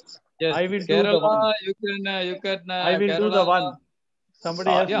 Yes, I will do Kerala, the one. You can. I will do the one.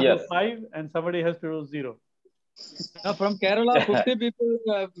 Somebody has to yes. do 5 and somebody has to do 0. Now from Kerala, 50 people,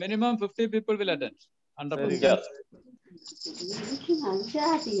 minimum 50 people will attend. 100%. Yes.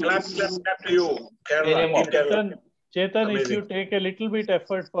 Clap to you, Kerala. Chetan, Amazing. if you take a little bit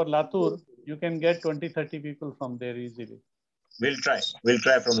effort for Latur, you can get 20-30 people from there easily. We'll try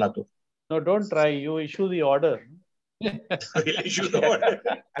from Latur. No, don't try. You issue the order. We'll issue the order.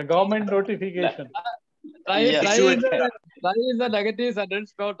 A government notification. Try is a negative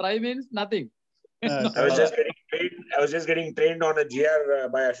sentence. So try means nothing. I was just getting trained on a GR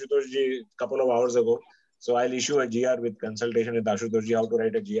by Ashutosh ji a couple of hours ago. So I'll issue a GR with consultation with Ashutosh ji how to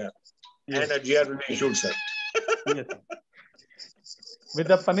write a GR. Yes. And a GR will be issued, sir. Yes. With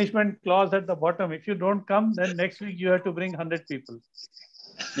the punishment clause at the bottom. If you don't come, then next week you have to bring 100 people.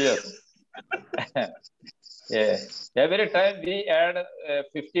 Yes. Yeah. Every time we add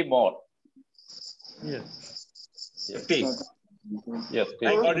 50 more. Yes. 50. Yes.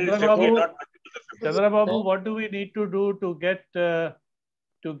 I got it. Chandra Babu, what do we need to do to get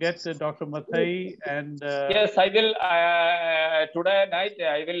Dr. Mathai and? Yes, I will. Today night,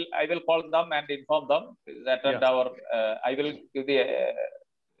 I will call them and inform them that I will give the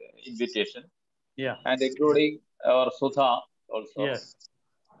invitation. Yeah. And including our Sudha also. Yes.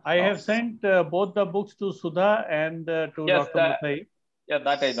 I have sent both the books to Sudha and to Dr. Mathai. Yeah,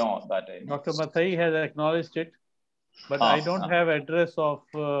 that I know. Dr. Mathai has acknowledged it, but I don't have address of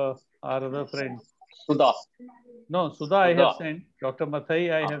our other friend. Sudha. No, Sudha I have sent. Dr.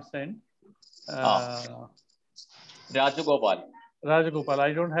 Mathai I have sent. Rajagopal.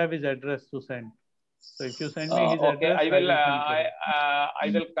 I don't have his address to send. So if you send me his address, I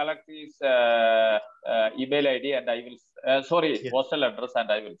will collect his email ID and I will postal address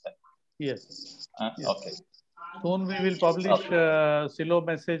and I will send. Yes. Okay. Soon we will publish Silo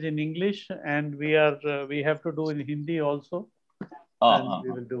message in English, and we have to do in Hindi also, and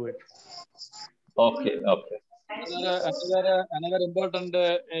we will do it. Okay. Another important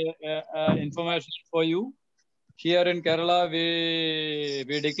information for you. Here in Kerala,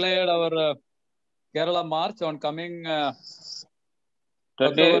 we declared our Kerala March on coming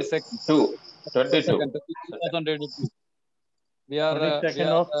October 2nd, 2022. We are 22nd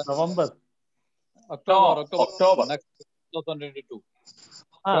of November. October. Next 2022.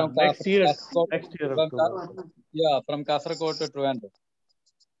 Next year. October. Yeah, from Kasaragod to Trivandrum.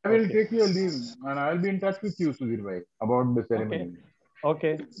 I will take your leave and I'll be in touch with you, Sudhir bhai, about the ceremony.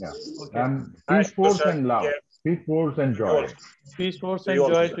 Okay. Yeah. And peace, force, and love. Peace, force, and joy. Peace, force, and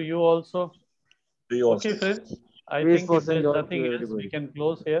joy to you also. Okay, friends. I think if there's nothing else, we can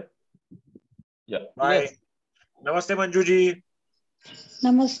close here. Yeah. Bye. Namaste, Manjuji.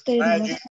 Namaste.